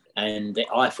and the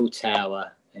Eiffel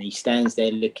Tower and he stands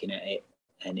there looking at it,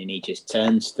 and then he just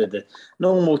turns to the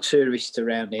normal tourists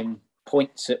around him,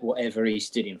 points at whatever he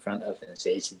stood in front of, and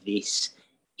says, "This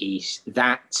is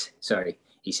that." Sorry,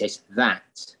 he says,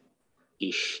 "That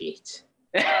is shit."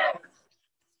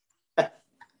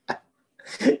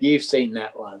 You've seen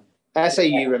that one. That's how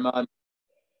you remind me.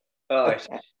 Oh,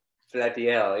 bloody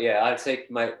hell. Yeah, I'll take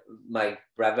my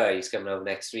brother, he's coming over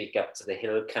next week, up to the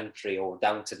hill country or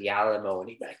down to the Alamo, and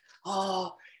he'd be like,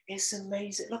 "Oh, it's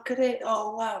amazing. Look at it.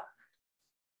 Oh, wow."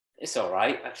 It's all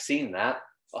right. I've seen that.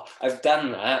 Oh, I've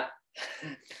done that.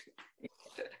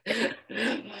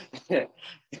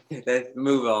 Let's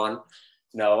move on.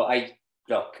 No,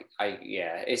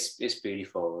 it's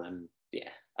beautiful, and yeah,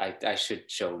 I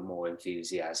should show more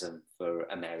enthusiasm for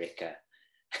America.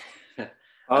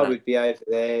 I would be over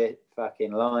there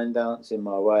fucking line dancing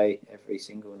my way every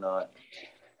single night.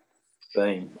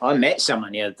 Boom. I met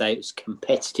someone the other day who was a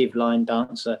competitive line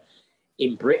dancer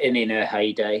in Britain in her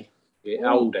heyday.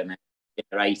 Older now, in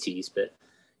her 80s, but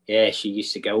yeah, she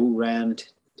used to go all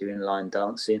round doing line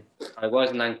dancing. I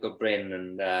was an Uncle Bryn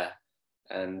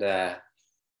and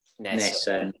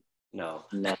Nessa. No.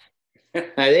 No,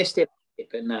 they're still,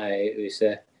 but no, it was.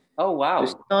 Oh wow! It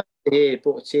was nice to hear. It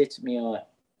brought a tear to my eye.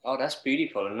 Oh, that's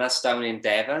beautiful, and that's down in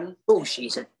Devon. Oh,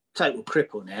 she's a total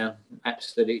cripple now.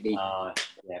 Absolutely.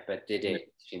 Yeah, but did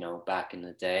it? Back in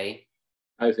the day.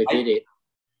 Overdid it.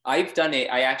 I've done it.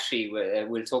 I actually,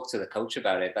 we'll talk to the coach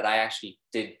about it, but I actually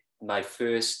did my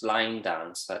first line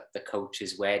dance at the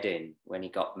coach's wedding when he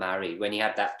got married, when he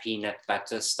had that peanut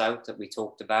butter stout that we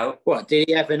talked about. What, did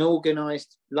he have an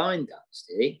organised line dance,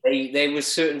 did he? There was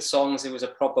certain songs, it was a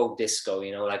proper disco,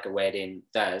 like a wedding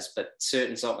does, but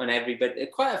certain songs, and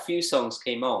quite a few songs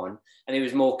came on, and it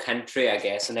was more country, I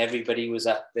guess, and everybody was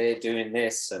up there doing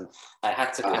this, and I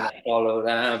had to kind of follow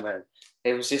them, and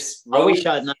it was just...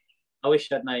 I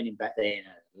wish I'd known him back then.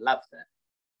 I loved that.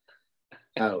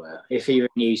 Oh well, if he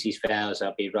renews his vows,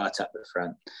 I'll be right up the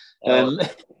front.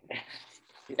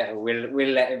 Yeah, we'll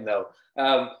let him know.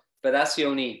 But that's the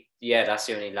only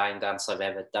line dance I've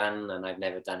ever done, and I've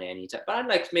never done it any time.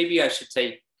 But maybe I should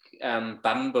take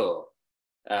Bumble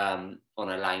on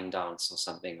a line dance or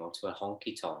something, or to a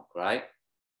honky tonk, right?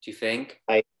 Do you think?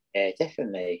 Yeah,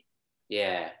 definitely.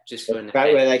 Yeah, just for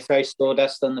right where they throw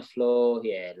sawdust on the floor.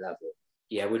 Yeah, love it.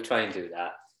 Yeah, we'll try and do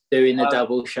that. Doing the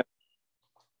double shot.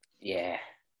 Yeah.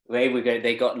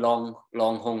 They got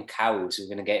longhorn cows. We're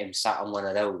going to get him sat on one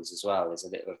of those as well. There's a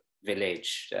little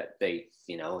village that they,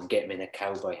 and get him in a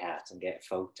cowboy hat and get a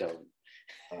photo.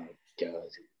 Oh,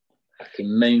 God.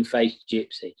 Fucking moon-faced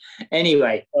gypsy.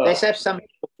 Anyway, let's have some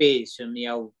beers from the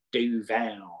old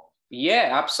Duval. Yeah,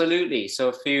 absolutely. So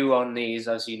a few on these,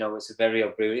 as you know, it's a very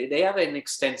old brewery. They have an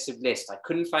extensive list. I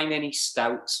couldn't find any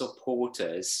stouts or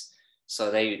porters. So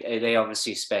they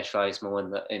obviously specialize more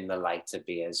in the lighter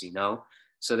beers,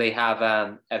 So they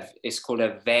have it's called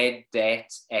a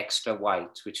Vedette Extra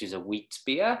White, which is a wheat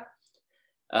beer.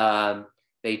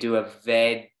 They do a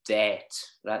Vedette,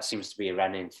 that seems to be a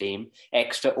running theme,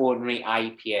 Extraordinary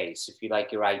IPA. So if you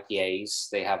like your IPAs,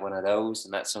 they have one of those,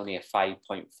 and that's only a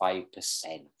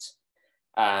 5.5%.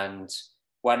 And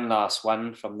one last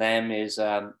one from them is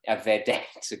a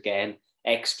Vedette again,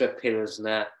 Extra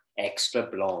Pilsner, Extra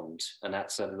Blonde, and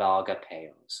that's a lager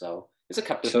pale. So there's a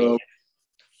couple of beers.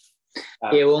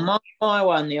 Yeah, well, my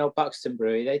one, the old Buxton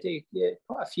Brewery, they do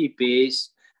quite a few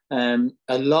beers. A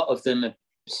lot of them are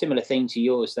similar thing to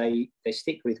yours. They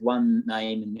stick with one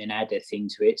name and then add a thing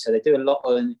to it. So they do a lot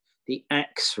on the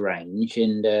Axe range,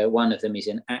 and one of them is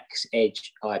an Axe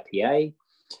Edge IPA.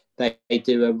 They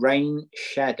do a Rain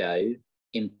Shadow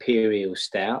Imperial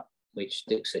Stout, which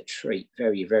looks a treat,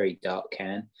 very, very dark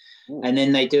can. Ooh. And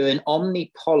then they do an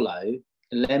Omni Polo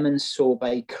Lemon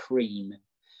Sorbet Cream.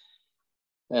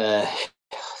 I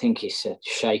think it's a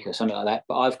shake or something like that.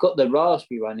 But I've got the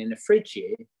raspberry one in the fridge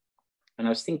here, and I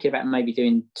was thinking about maybe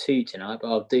doing 2 tonight, but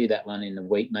I'll do that one in the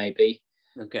week maybe.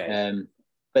 Okay.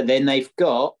 But then they've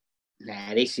got,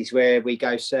 now this is where we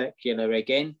go circular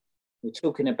again. We're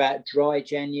talking about dry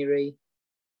January.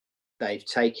 They've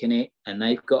taken it and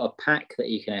they've got a pack that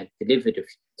you can have delivered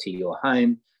to your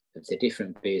home of the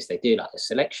different beers. They do like a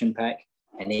selection pack,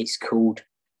 and it's called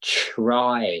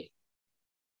Triannuary.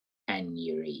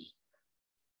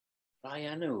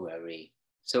 Triannuary.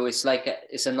 So it's like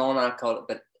it's a non-alcoholic,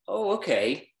 but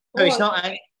okay. No, it's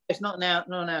not now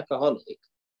non-alcoholic.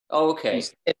 Oh, okay.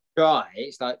 Instead of dry,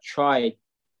 it's like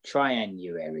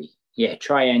Triannuary. Yeah,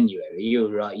 Triannuary. You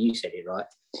were right. You said it right.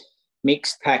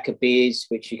 Mixed pack of beers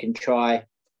which you can try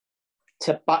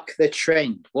to buck the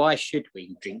trend. Why should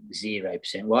we drink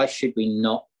 0%? Why should we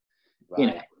not?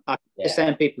 Right. I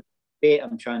understand people bit.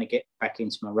 I'm trying to get back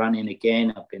into my running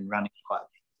again. I've been running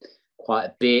quite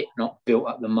a bit, not built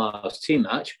up the miles too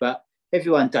much, but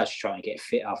everyone does try and get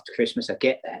fit after Christmas. I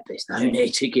get that. There's no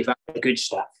need to give up the good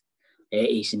stuff. There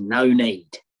is no need.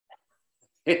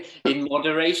 In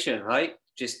moderation, right?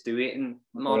 Just do it in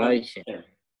moderation.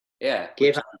 Yeah.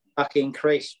 Give up the fucking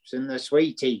crisps and the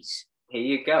sweeties. Here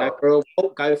you go.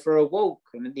 Go for a walk.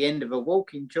 And at the end of a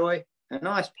walk, enjoy a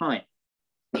nice pint.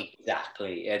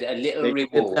 Exactly. A little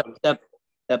reward.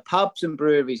 The pubs and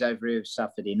breweries over here have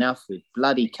suffered enough with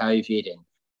bloody COVID, and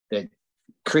the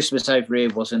Christmas over here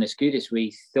wasn't as good as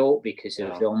we thought because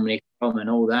of the Omicron and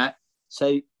all that.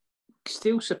 So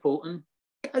still support them.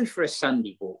 Go for a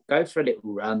Sunday walk. Go for a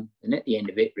little run. And at the end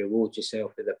of it, reward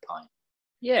yourself with a pint.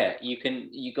 Yeah,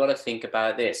 you got to think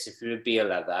about this. If you're a beer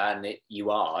lover, and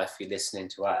you are, if you're listening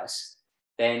to us,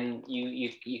 then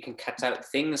you can cut out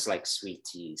things like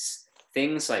sweeties,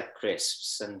 things like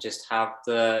crisps, and just have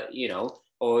the,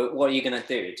 or what are you going to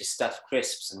do? Just stuff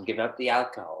crisps and give up the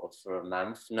alcohol for a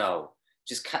month? No,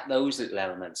 just cut those little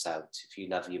elements out if you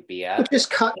love your beer. Or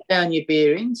just cut down your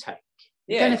beer intake.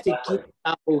 You don't have to give it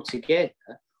up altogether.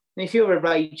 And if you're a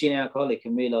raging alcoholic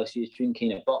and realise you're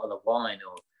drinking a bottle of wine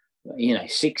or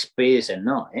 6 beers a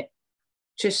night,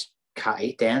 just cut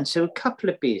it down to a couple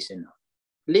of beers a night.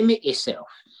 Limit yourself.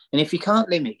 And if you can't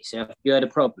limit yourself, you had a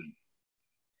problem.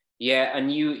 Yeah,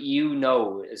 and you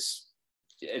know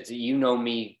you know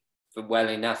me well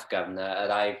enough, Governor,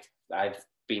 and I've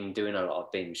been doing a lot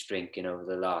of binge drinking over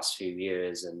the last few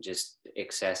years and just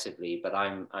excessively, but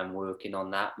I'm working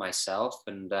on that myself.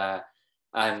 And I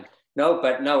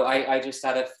just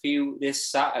had a few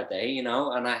this Saturday, and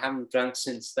I haven't drunk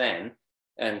since then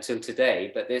until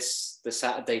today. But the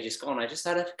Saturday just gone, I just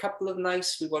had a couple of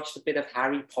we watched a bit of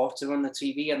Harry Potter on the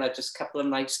TV, and I just a couple of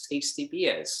nice tasty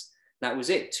beers. That was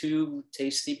it, 2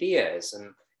 tasty beers,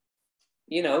 and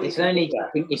it's only to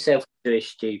think yourself to a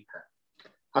stupor.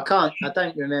 I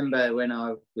don't remember when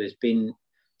I was being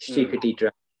stupidly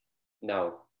drunk.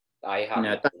 No, I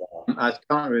haven't. I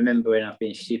can't remember when I've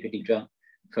been stupidly drunk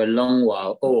for a long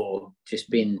while, or just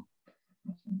been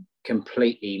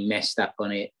completely messed up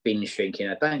on it, binge drinking.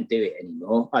 I don't do it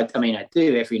anymore. I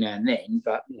do every now and then,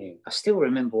 but I still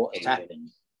remember what has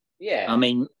happened. Yeah.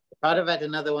 If I'd have had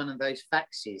another one of those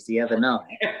faxes the other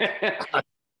night,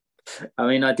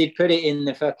 I did put it in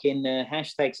the fucking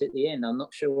hashtags at the end. I'm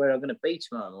not sure where I'm going to be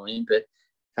tomorrow morning, but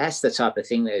that's the type of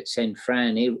thing that would send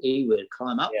Fran. He would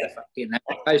climb up the fucking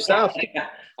post after.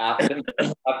 I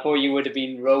thought you would have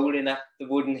been rolling up the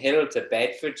wooden hill to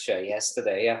Bedfordshire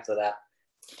yesterday after that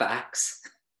fax.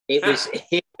 It was.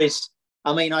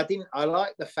 I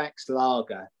like the fax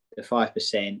lager, the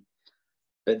 5%,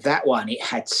 but that one, it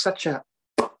had such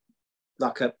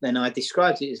then I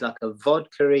described it as like a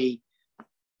vodka-y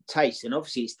taste, and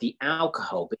obviously it's the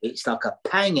alcohol, but it's like a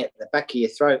pang at the back of your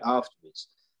throat afterwards.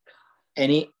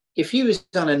 And if you was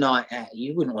on a night out,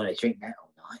 you wouldn't want to drink that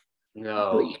all night.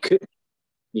 No, well,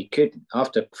 you couldn't.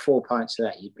 After 4 pints of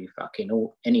that, you'd be fucking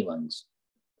anyone's.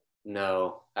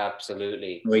 No,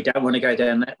 absolutely. We don't want to go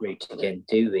down that route again,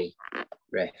 do we,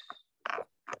 Ref?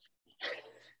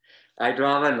 I'd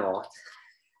rather not.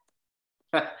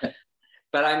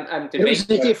 But I'm debating. It was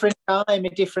a different time, a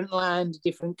different land, a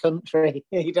different country.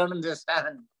 You don't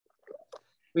understand.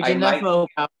 We didn't have mobile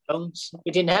phones.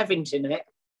 We didn't have internet.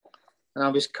 And I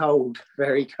was cold,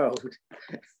 very cold.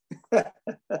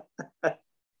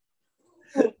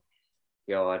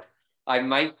 God. I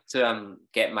might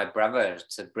get my brother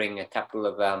to bring a couple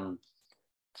of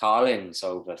Carlins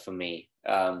over for me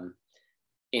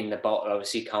in the bottle.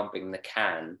 Obviously, he can't bring the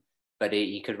can, but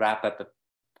he could wrap up a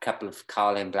couple of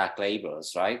Carlin Black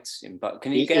Labels, right?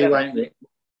 Can you get it?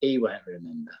 He won't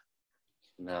remember.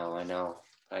 No, I know.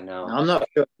 I'm not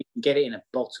sure you can get it in a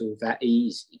bottle that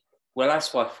easy. Well,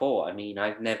 that's what I thought.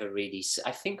 I've never really...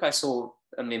 I think I saw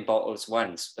them in bottles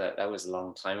once, but that was a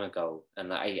long time ago.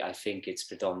 And I think it's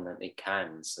predominantly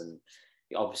cans. And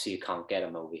obviously you can't get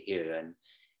them over here. And,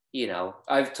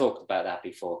 I've talked about that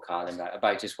before, Carlin, but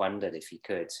I just wondered if you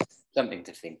could. Something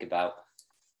to think about.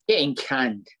 Getting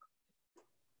canned.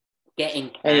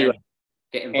 Anyway,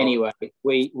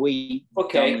 we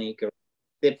okay.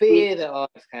 The beer that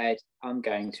I've had, I'm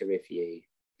going to review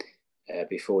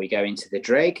before we go into the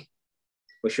dreg.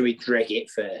 Or should we dreg it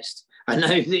first? I know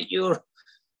that you're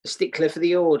a stickler for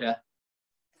the order.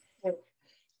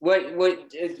 Well,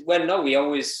 no, we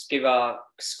always give our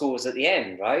scores at the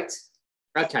end, right?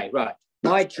 Okay, right.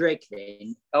 My dreg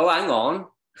then. Oh, hang on.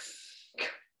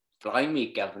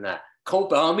 Blimey, Governor. Cold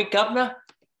blimey, Governor.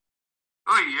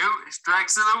 Oh, it's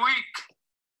Drags of the Week.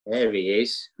 There he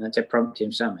is. I had to prompt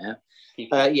him somehow.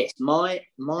 Yes, my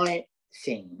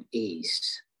thing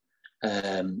is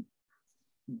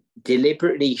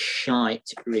deliberately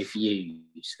shite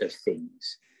reviews of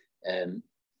things.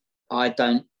 I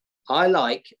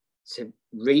like to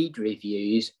read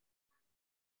reviews.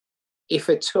 If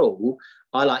at all,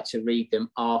 I like to read them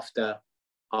after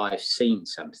I've seen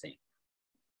something,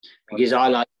 because I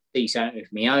like to see something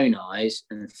with my own eyes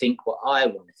and think what I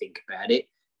want to think about it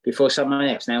before someone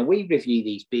else. Now, we review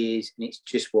these beers and it's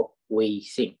just what we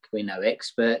think. We're no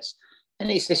experts. And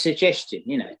it's a suggestion,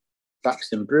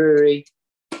 Buxton Brewery,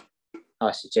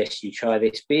 I suggest you try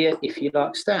this beer if you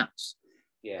like stouts.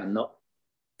 Yeah. I'm not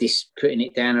putting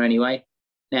it down or anyway.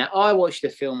 Now, I watched a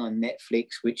film on Netflix,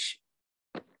 which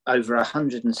over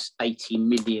 180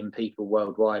 million people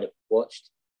worldwide have watched.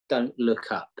 Don't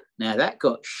Look Up. Now, that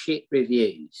got shit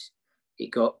reviews.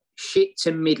 It got shit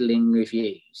to middling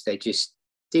reviews. They just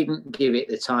didn't give it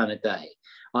the time of day.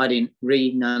 I didn't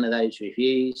read none of those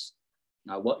reviews.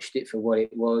 I watched it for what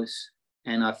it was,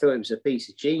 and I thought it was a piece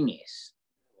of genius.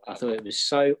 I thought it was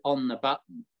so on the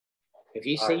button. Have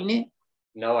you seen it?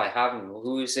 No, I haven't.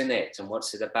 Who's in it and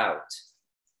what's it about?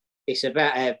 It's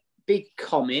about a big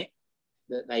comet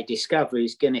that they discover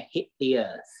is going to hit the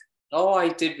Earth. Oh, I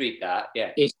did read that,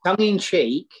 yeah. It's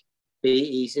tongue-in-cheek, but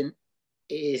it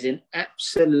is an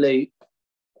absolute...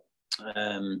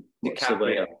 what's the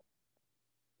word?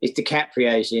 It's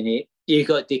DiCaprio's in it. You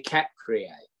got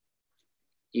DiCaprio.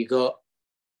 You got...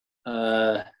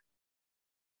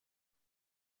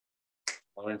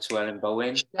 Lawrence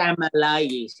Bowen.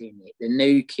 Chamalay is in it. The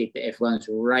new kid that everyone's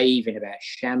raving about.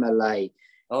 Chamalay.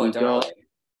 Oh, you got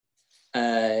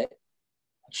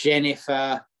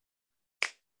Jennifer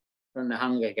from the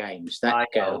Hunger Games. That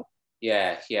girl.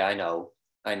 Yeah, I know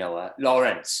her.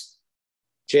 Lawrence.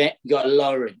 You got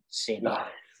Lawrence in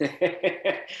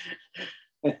it.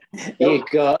 You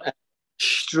got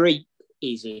Streep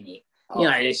is in it. Oh.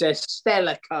 It's a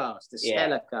stellar cast.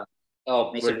 Stellar cast.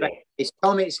 Oh, brilliant. This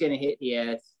comet's going to hit the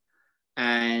Earth,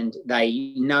 and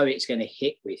they know it's going to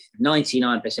hit with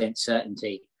 99%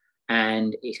 certainty,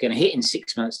 and it's going to hit in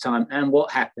 6 months' time. And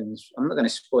what happens? I'm not going to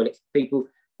spoil it for people.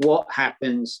 What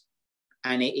happens?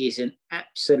 And it is an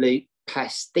absolute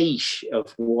pastiche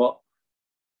of what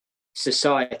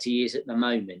society is at the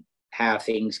moment. How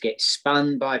things get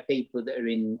spun by people that are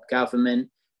in government,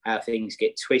 how things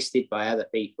get twisted by other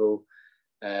people,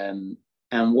 and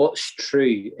what's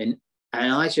true. And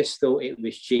I just thought it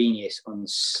was genius on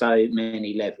so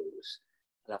many levels.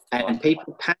 And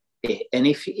people packed it. And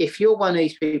if you're one of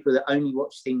these people that only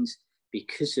watch things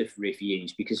because of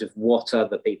reviews, because of what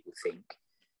other people think,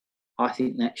 I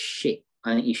think that's shit.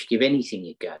 I think you should give anything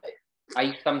a go.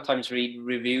 I sometimes read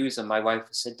reviews and my wife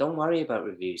said, don't worry about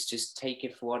reviews. Just take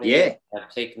it for what it is. I've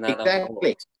taken that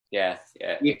exactly. Yeah.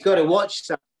 You've got to watch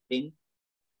something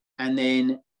and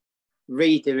then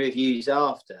read the reviews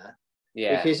after.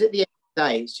 Yeah. Because at the end of the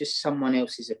day, it's just someone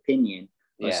else's opinion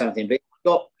on something.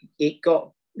 But it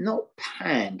got not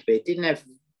panned, but it didn't have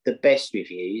the best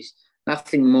reviews,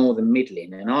 nothing more than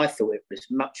middling. And I thought it was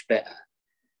much better.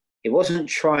 It wasn't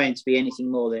trying to be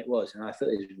anything more than it was. And I thought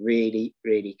it was really,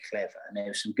 really clever. And there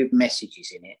were some good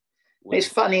messages in it. It's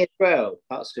funny as well.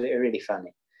 Parts of it are really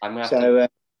funny. So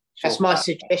that's my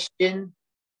suggestion.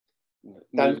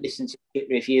 Don't listen to shit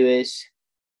reviewers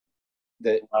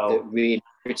that really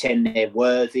pretend they're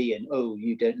worthy and,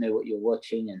 you don't know what you're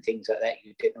watching and things like that.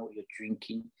 You don't know what you're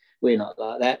drinking. We're not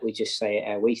like that. We just say it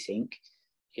how we think.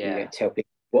 Yeah. We don't tell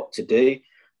people what to do.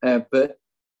 But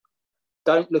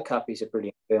Don't Look Up is a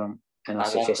brilliant film. And I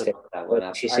suggest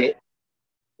it.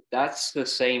 That's the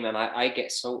same. And I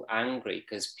get so angry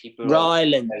because people...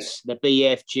 Rylance, the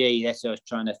BFG. That's what I was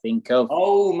trying to think of.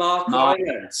 Oh, Mark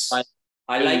Rylance.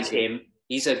 I like him.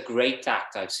 He's a great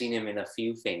actor. I've seen him in a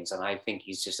few things, and I think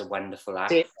he's just a wonderful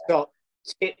actor.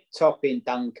 Tip top in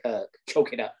Dunkirk.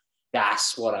 Chalk it up.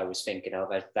 That's what I was thinking of.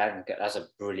 That's a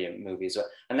brilliant movie as well.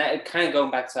 And that kind of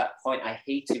going back to that point, I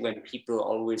hate it when people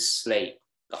always slate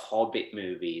the Hobbit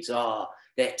movies. Oh,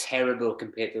 they're terrible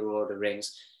compared to Lord of the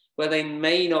Rings. Well, they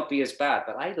may not be as bad,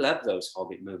 but I love those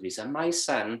Hobbit movies. And my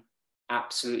son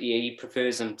absolutely, he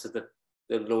prefers them to the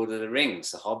Lord of the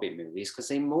Rings, the Hobbit movies,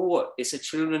 because it's a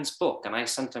children's book. And I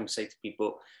sometimes say to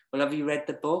people, well, have you read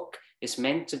the book? It's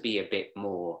meant to be a bit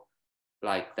more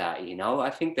like that, I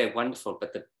think they're wonderful,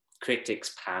 but the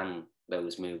critics pan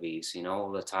those movies,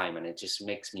 all the time. And it just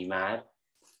makes me mad.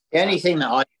 The only thing that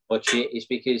I watch it is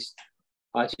because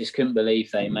I just couldn't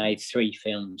believe they made 3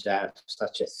 films out of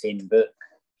such a thin book.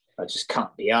 I just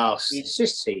can't be asked. It's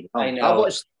just too long. I know.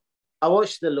 I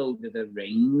watched the Lord of the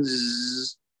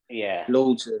Rings. Yeah.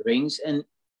 Lords of the Rings.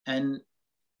 And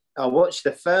I watched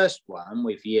the first one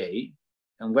with you.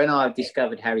 And when I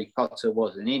discovered Harry Potter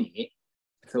wasn't in it,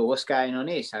 thought, what's going on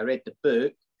here? So I read the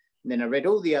book, and then I read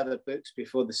all the other books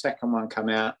before the second one came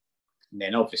out. And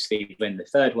then obviously when the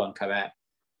third one came out, I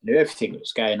knew everything that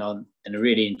was going on, and I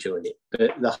really enjoyed it.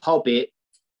 But The Hobbit,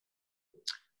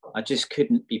 I just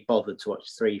couldn't be bothered to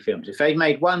watch 3 films. If they'd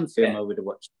made one film, I would have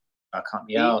watched it. I can't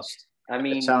be asked. I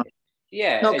mean,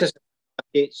 yeah. Not because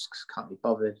it's can't be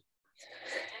bothered.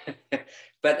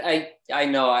 But I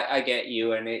know I get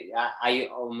you, and I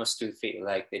almost do feel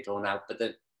like they're drawn out.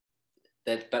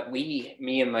 But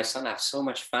me and my son have so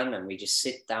much fun, and we just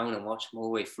sit down and watch them all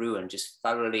the way through, and just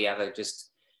thoroughly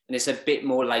and it's a bit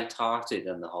more light-hearted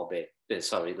than The Hobbit.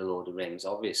 Sorry, The Lord of the Rings,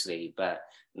 obviously,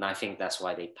 and I think that's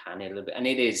why they pan it a little bit, and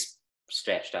it is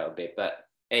stretched out a bit. But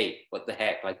hey, what the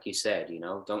heck? Like you said,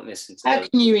 don't listen to. How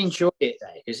can you enjoy it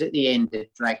though? Because at the end, the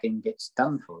dragon gets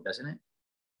done for, doesn't it?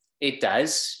 It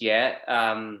does, yeah.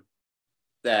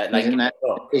 Isn't that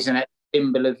a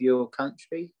symbol of your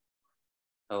country?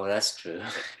 Oh, that's true.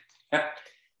 But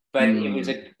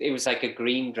it was like a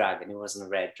green dragon. It wasn't a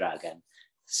red dragon.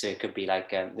 So it could be like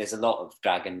there's a lot of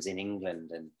dragons in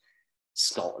England and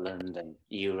Scotland and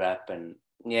Europe, and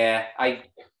yeah, I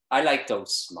liked old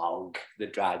Smaug, the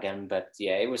dragon, but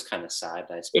yeah, it was kind of sad,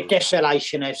 I suppose. The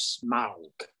desolation of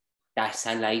Smaug.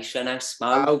 Desolation of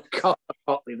Smaug. Oh,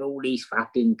 copper with all these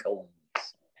fucking coins.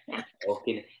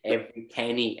 Talking every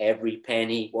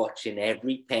penny, watching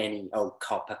every penny. Oh,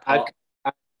 copper pot.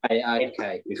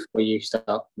 Okay. Before you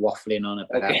start waffling on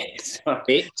about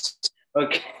bits.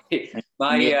 Okay.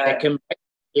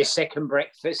 Your second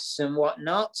breakfasts and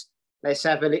whatnot. Let's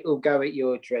have a little go at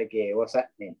your drag here. What's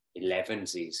happening?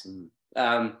 11sies.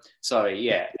 Sorry,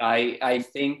 yeah. I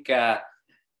think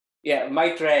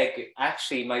my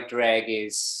drag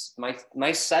is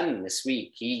my son this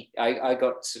week. I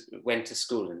went to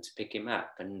school and to pick him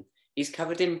up, and he's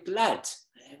covered in blood.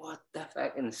 What the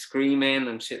fuck? And screaming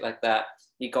and shit like that.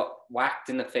 He got whacked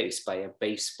in the face by a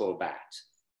baseball bat.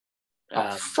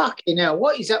 Fucking hell.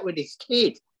 What is up with this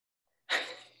kid?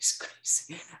 He's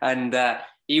crazy. And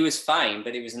he was fine,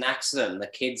 but it was an accident. The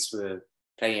kids were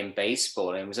playing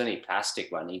baseball, and it was only a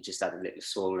plastic one. He just had a little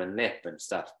swollen lip and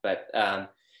stuff. But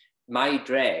my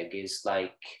drag is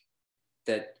like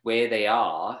that where they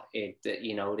are,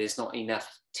 there's not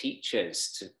enough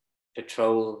teachers to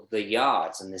patrol the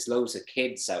yards, and there's loads of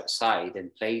kids outside in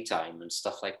playtime and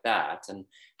stuff like that. And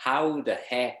how the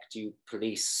heck do you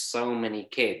police so many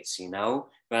kids,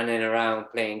 running around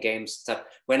playing games and stuff?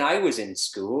 When I was in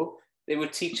school, there were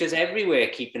teachers everywhere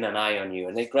keeping an eye on you,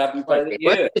 and they grab you by the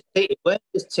ear. Weren't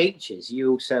just teachers,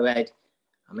 you also had,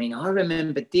 I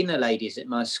remember dinner ladies at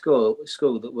my school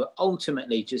that were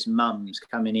ultimately just mums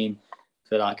coming in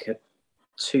for like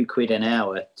 £2 an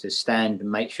hour to stand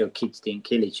and make sure kids didn't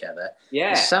kill each other. Yeah.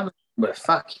 And some of them were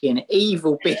fucking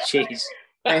evil bitches.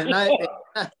 There's no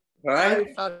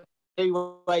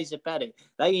two ways about it.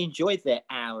 They enjoyed their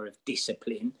hour of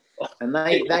discipline, and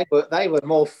they were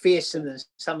more fearsome than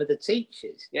some of the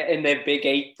teachers. Yeah, in their big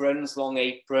aprons, long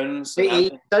aprons.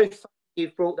 It's so funny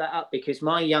you've brought that up, because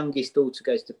my youngest daughter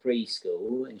goes to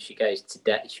preschool, and she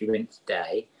went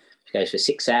today. She goes for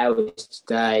 6 hours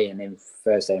today, and then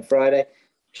Thursday and Friday.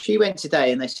 She went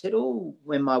today, and they said,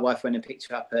 when my wife went and picked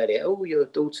her up earlier, your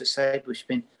daughter said she's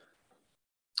been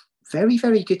very,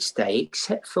 very good today,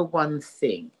 except for one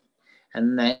thing.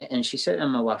 And she said,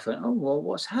 and my wife went, well,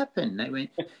 what's happened? They went,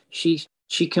 she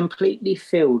completely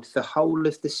filled the whole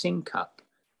of the sink up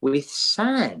with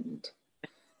sand.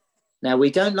 Now,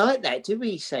 we don't like that, do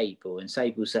we, Sable? And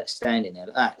Sable's standing there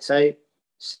like that. So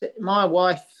my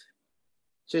wife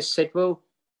just said, well,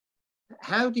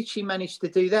 how did she manage to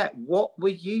do that? What were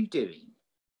you doing?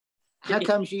 How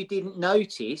comes you didn't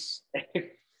notice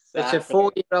that a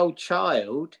 4-year-old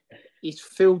child is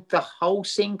filled the whole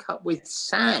sink up with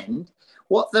sand?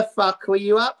 What the fuck were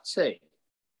you up to?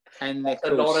 And that's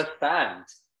a lot of sand.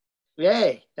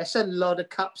 Yeah, that's a lot of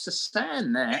cups of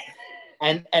sand there.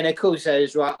 And of course, I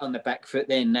was right on the back foot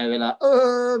then. They were like,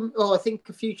 I think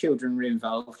a few children were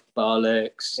involved.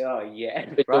 Bollocks. Oh, yeah,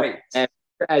 right.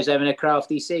 I was having a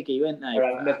crafty ciggy, weren't they?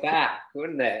 Around the back,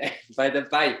 wouldn't it? By the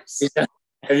bikes.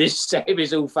 It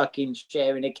was all fucking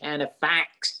sharing a can of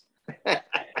facts. But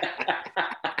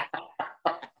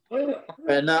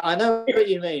no, I know what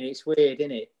you mean. It's weird,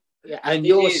 isn't it? Yeah, and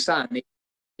your son,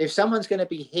 if someone's going to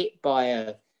be hit by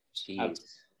a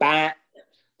bat,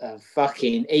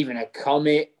 even a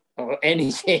comet or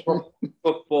anything,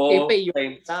 it'd be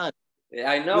your son.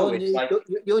 I know.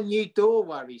 Your new door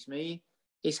worries me.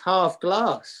 It's half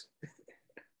glass.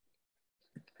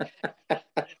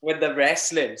 When the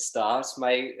wrestling starts,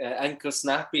 my Uncle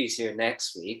Snappy's here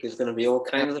next week. There's going to be all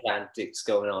kinds of antics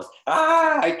going on.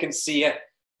 I can see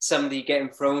somebody getting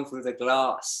thrown through the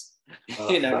glass.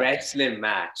 in a wrestling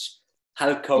match,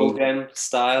 Hulk Hogan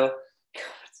style.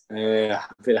 With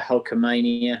a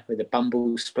Hulkamania with a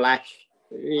bumble splash.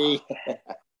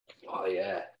 Oh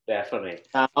yeah, definitely.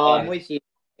 I'm with you.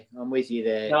 I'm with you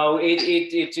there. No,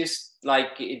 it just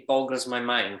like it boggles my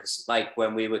mind because like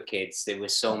when we were kids, there were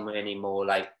so many more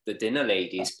like the dinner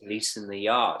ladies policing the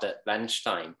yard at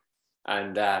lunchtime,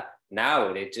 and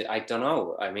now I don't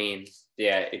know. I mean,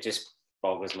 yeah, it just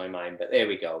boggles my mind. But there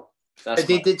we go.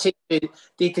 Did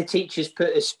the teachers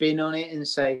put a spin on it and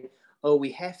say, "Oh,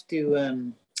 we have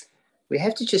to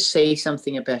just say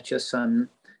something about your son.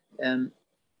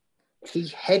 He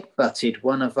headbutted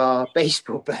one of our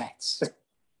baseball bats.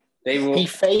 He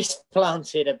face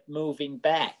planted a moving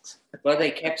bat." Well,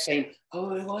 they kept saying,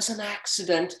 "Oh, it was an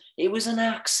accident. It was an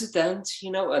accident,"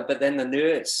 you know. But then the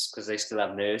nurse, because they still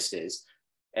have nurses,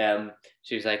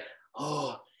 she was like,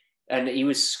 "Oh," and he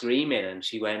was screaming, and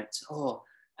she went, "Oh,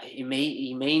 he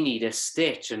may need a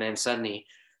stitch," and then suddenly,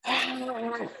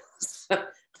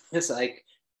 it's like,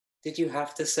 did you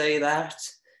have to say that?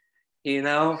 You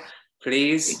know,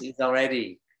 please. He's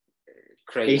already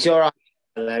crazy. He's all right.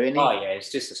 Though, isn't he? Oh yeah, it's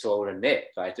just a swollen lip.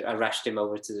 I rushed him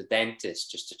over to the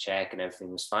dentist just to check, and everything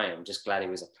was fine. I'm just glad it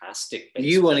was a plastic.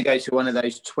 Basically. You want to go to one of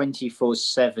those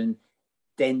 24/7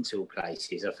 dental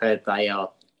places? I've heard they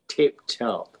are tip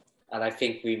top. And I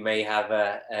think we may have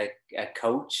a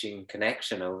coaching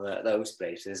connection over at those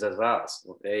places as well.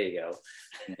 So there you go.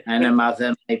 And a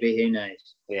mother, maybe, who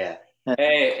knows? Yeah.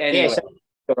 Hey, anyway. Yeah,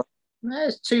 so,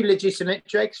 there's two legitimate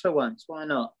dregs for once. Why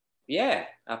not? Yeah,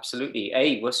 absolutely.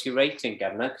 Hey, what's your rating,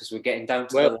 Governor? Because we're getting down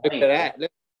to the line. Look at that.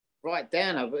 Look right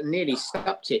down. I've nearly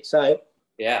stopped it. So,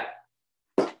 yeah.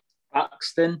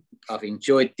 Buxton, I've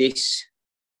enjoyed this.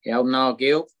 The old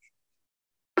Nargil.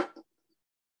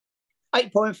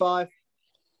 8.5.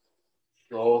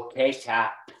 Okay,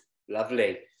 tap.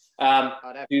 Lovely.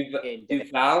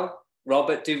 Duval,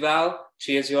 Robert Duval.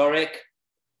 Cheers, Yorick.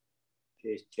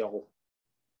 Cheers, Joel.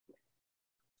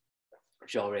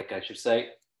 Yorick, I should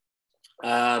say.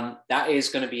 That is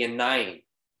going to be a 9.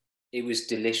 It was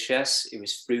delicious. It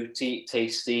was fruity,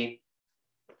 tasty.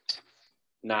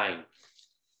 9.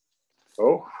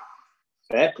 Oh,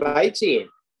 fair play to you.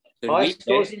 High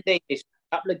scores indeed. A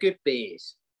couple of good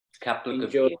beers. Couple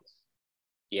of good beers.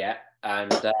 Yeah,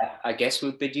 and I guess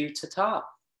we'll bid you ta-ta.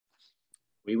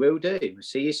 We will do. We'll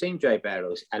see you soon,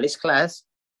 DrayBarrels. Alice Class.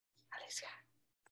 Alice Class.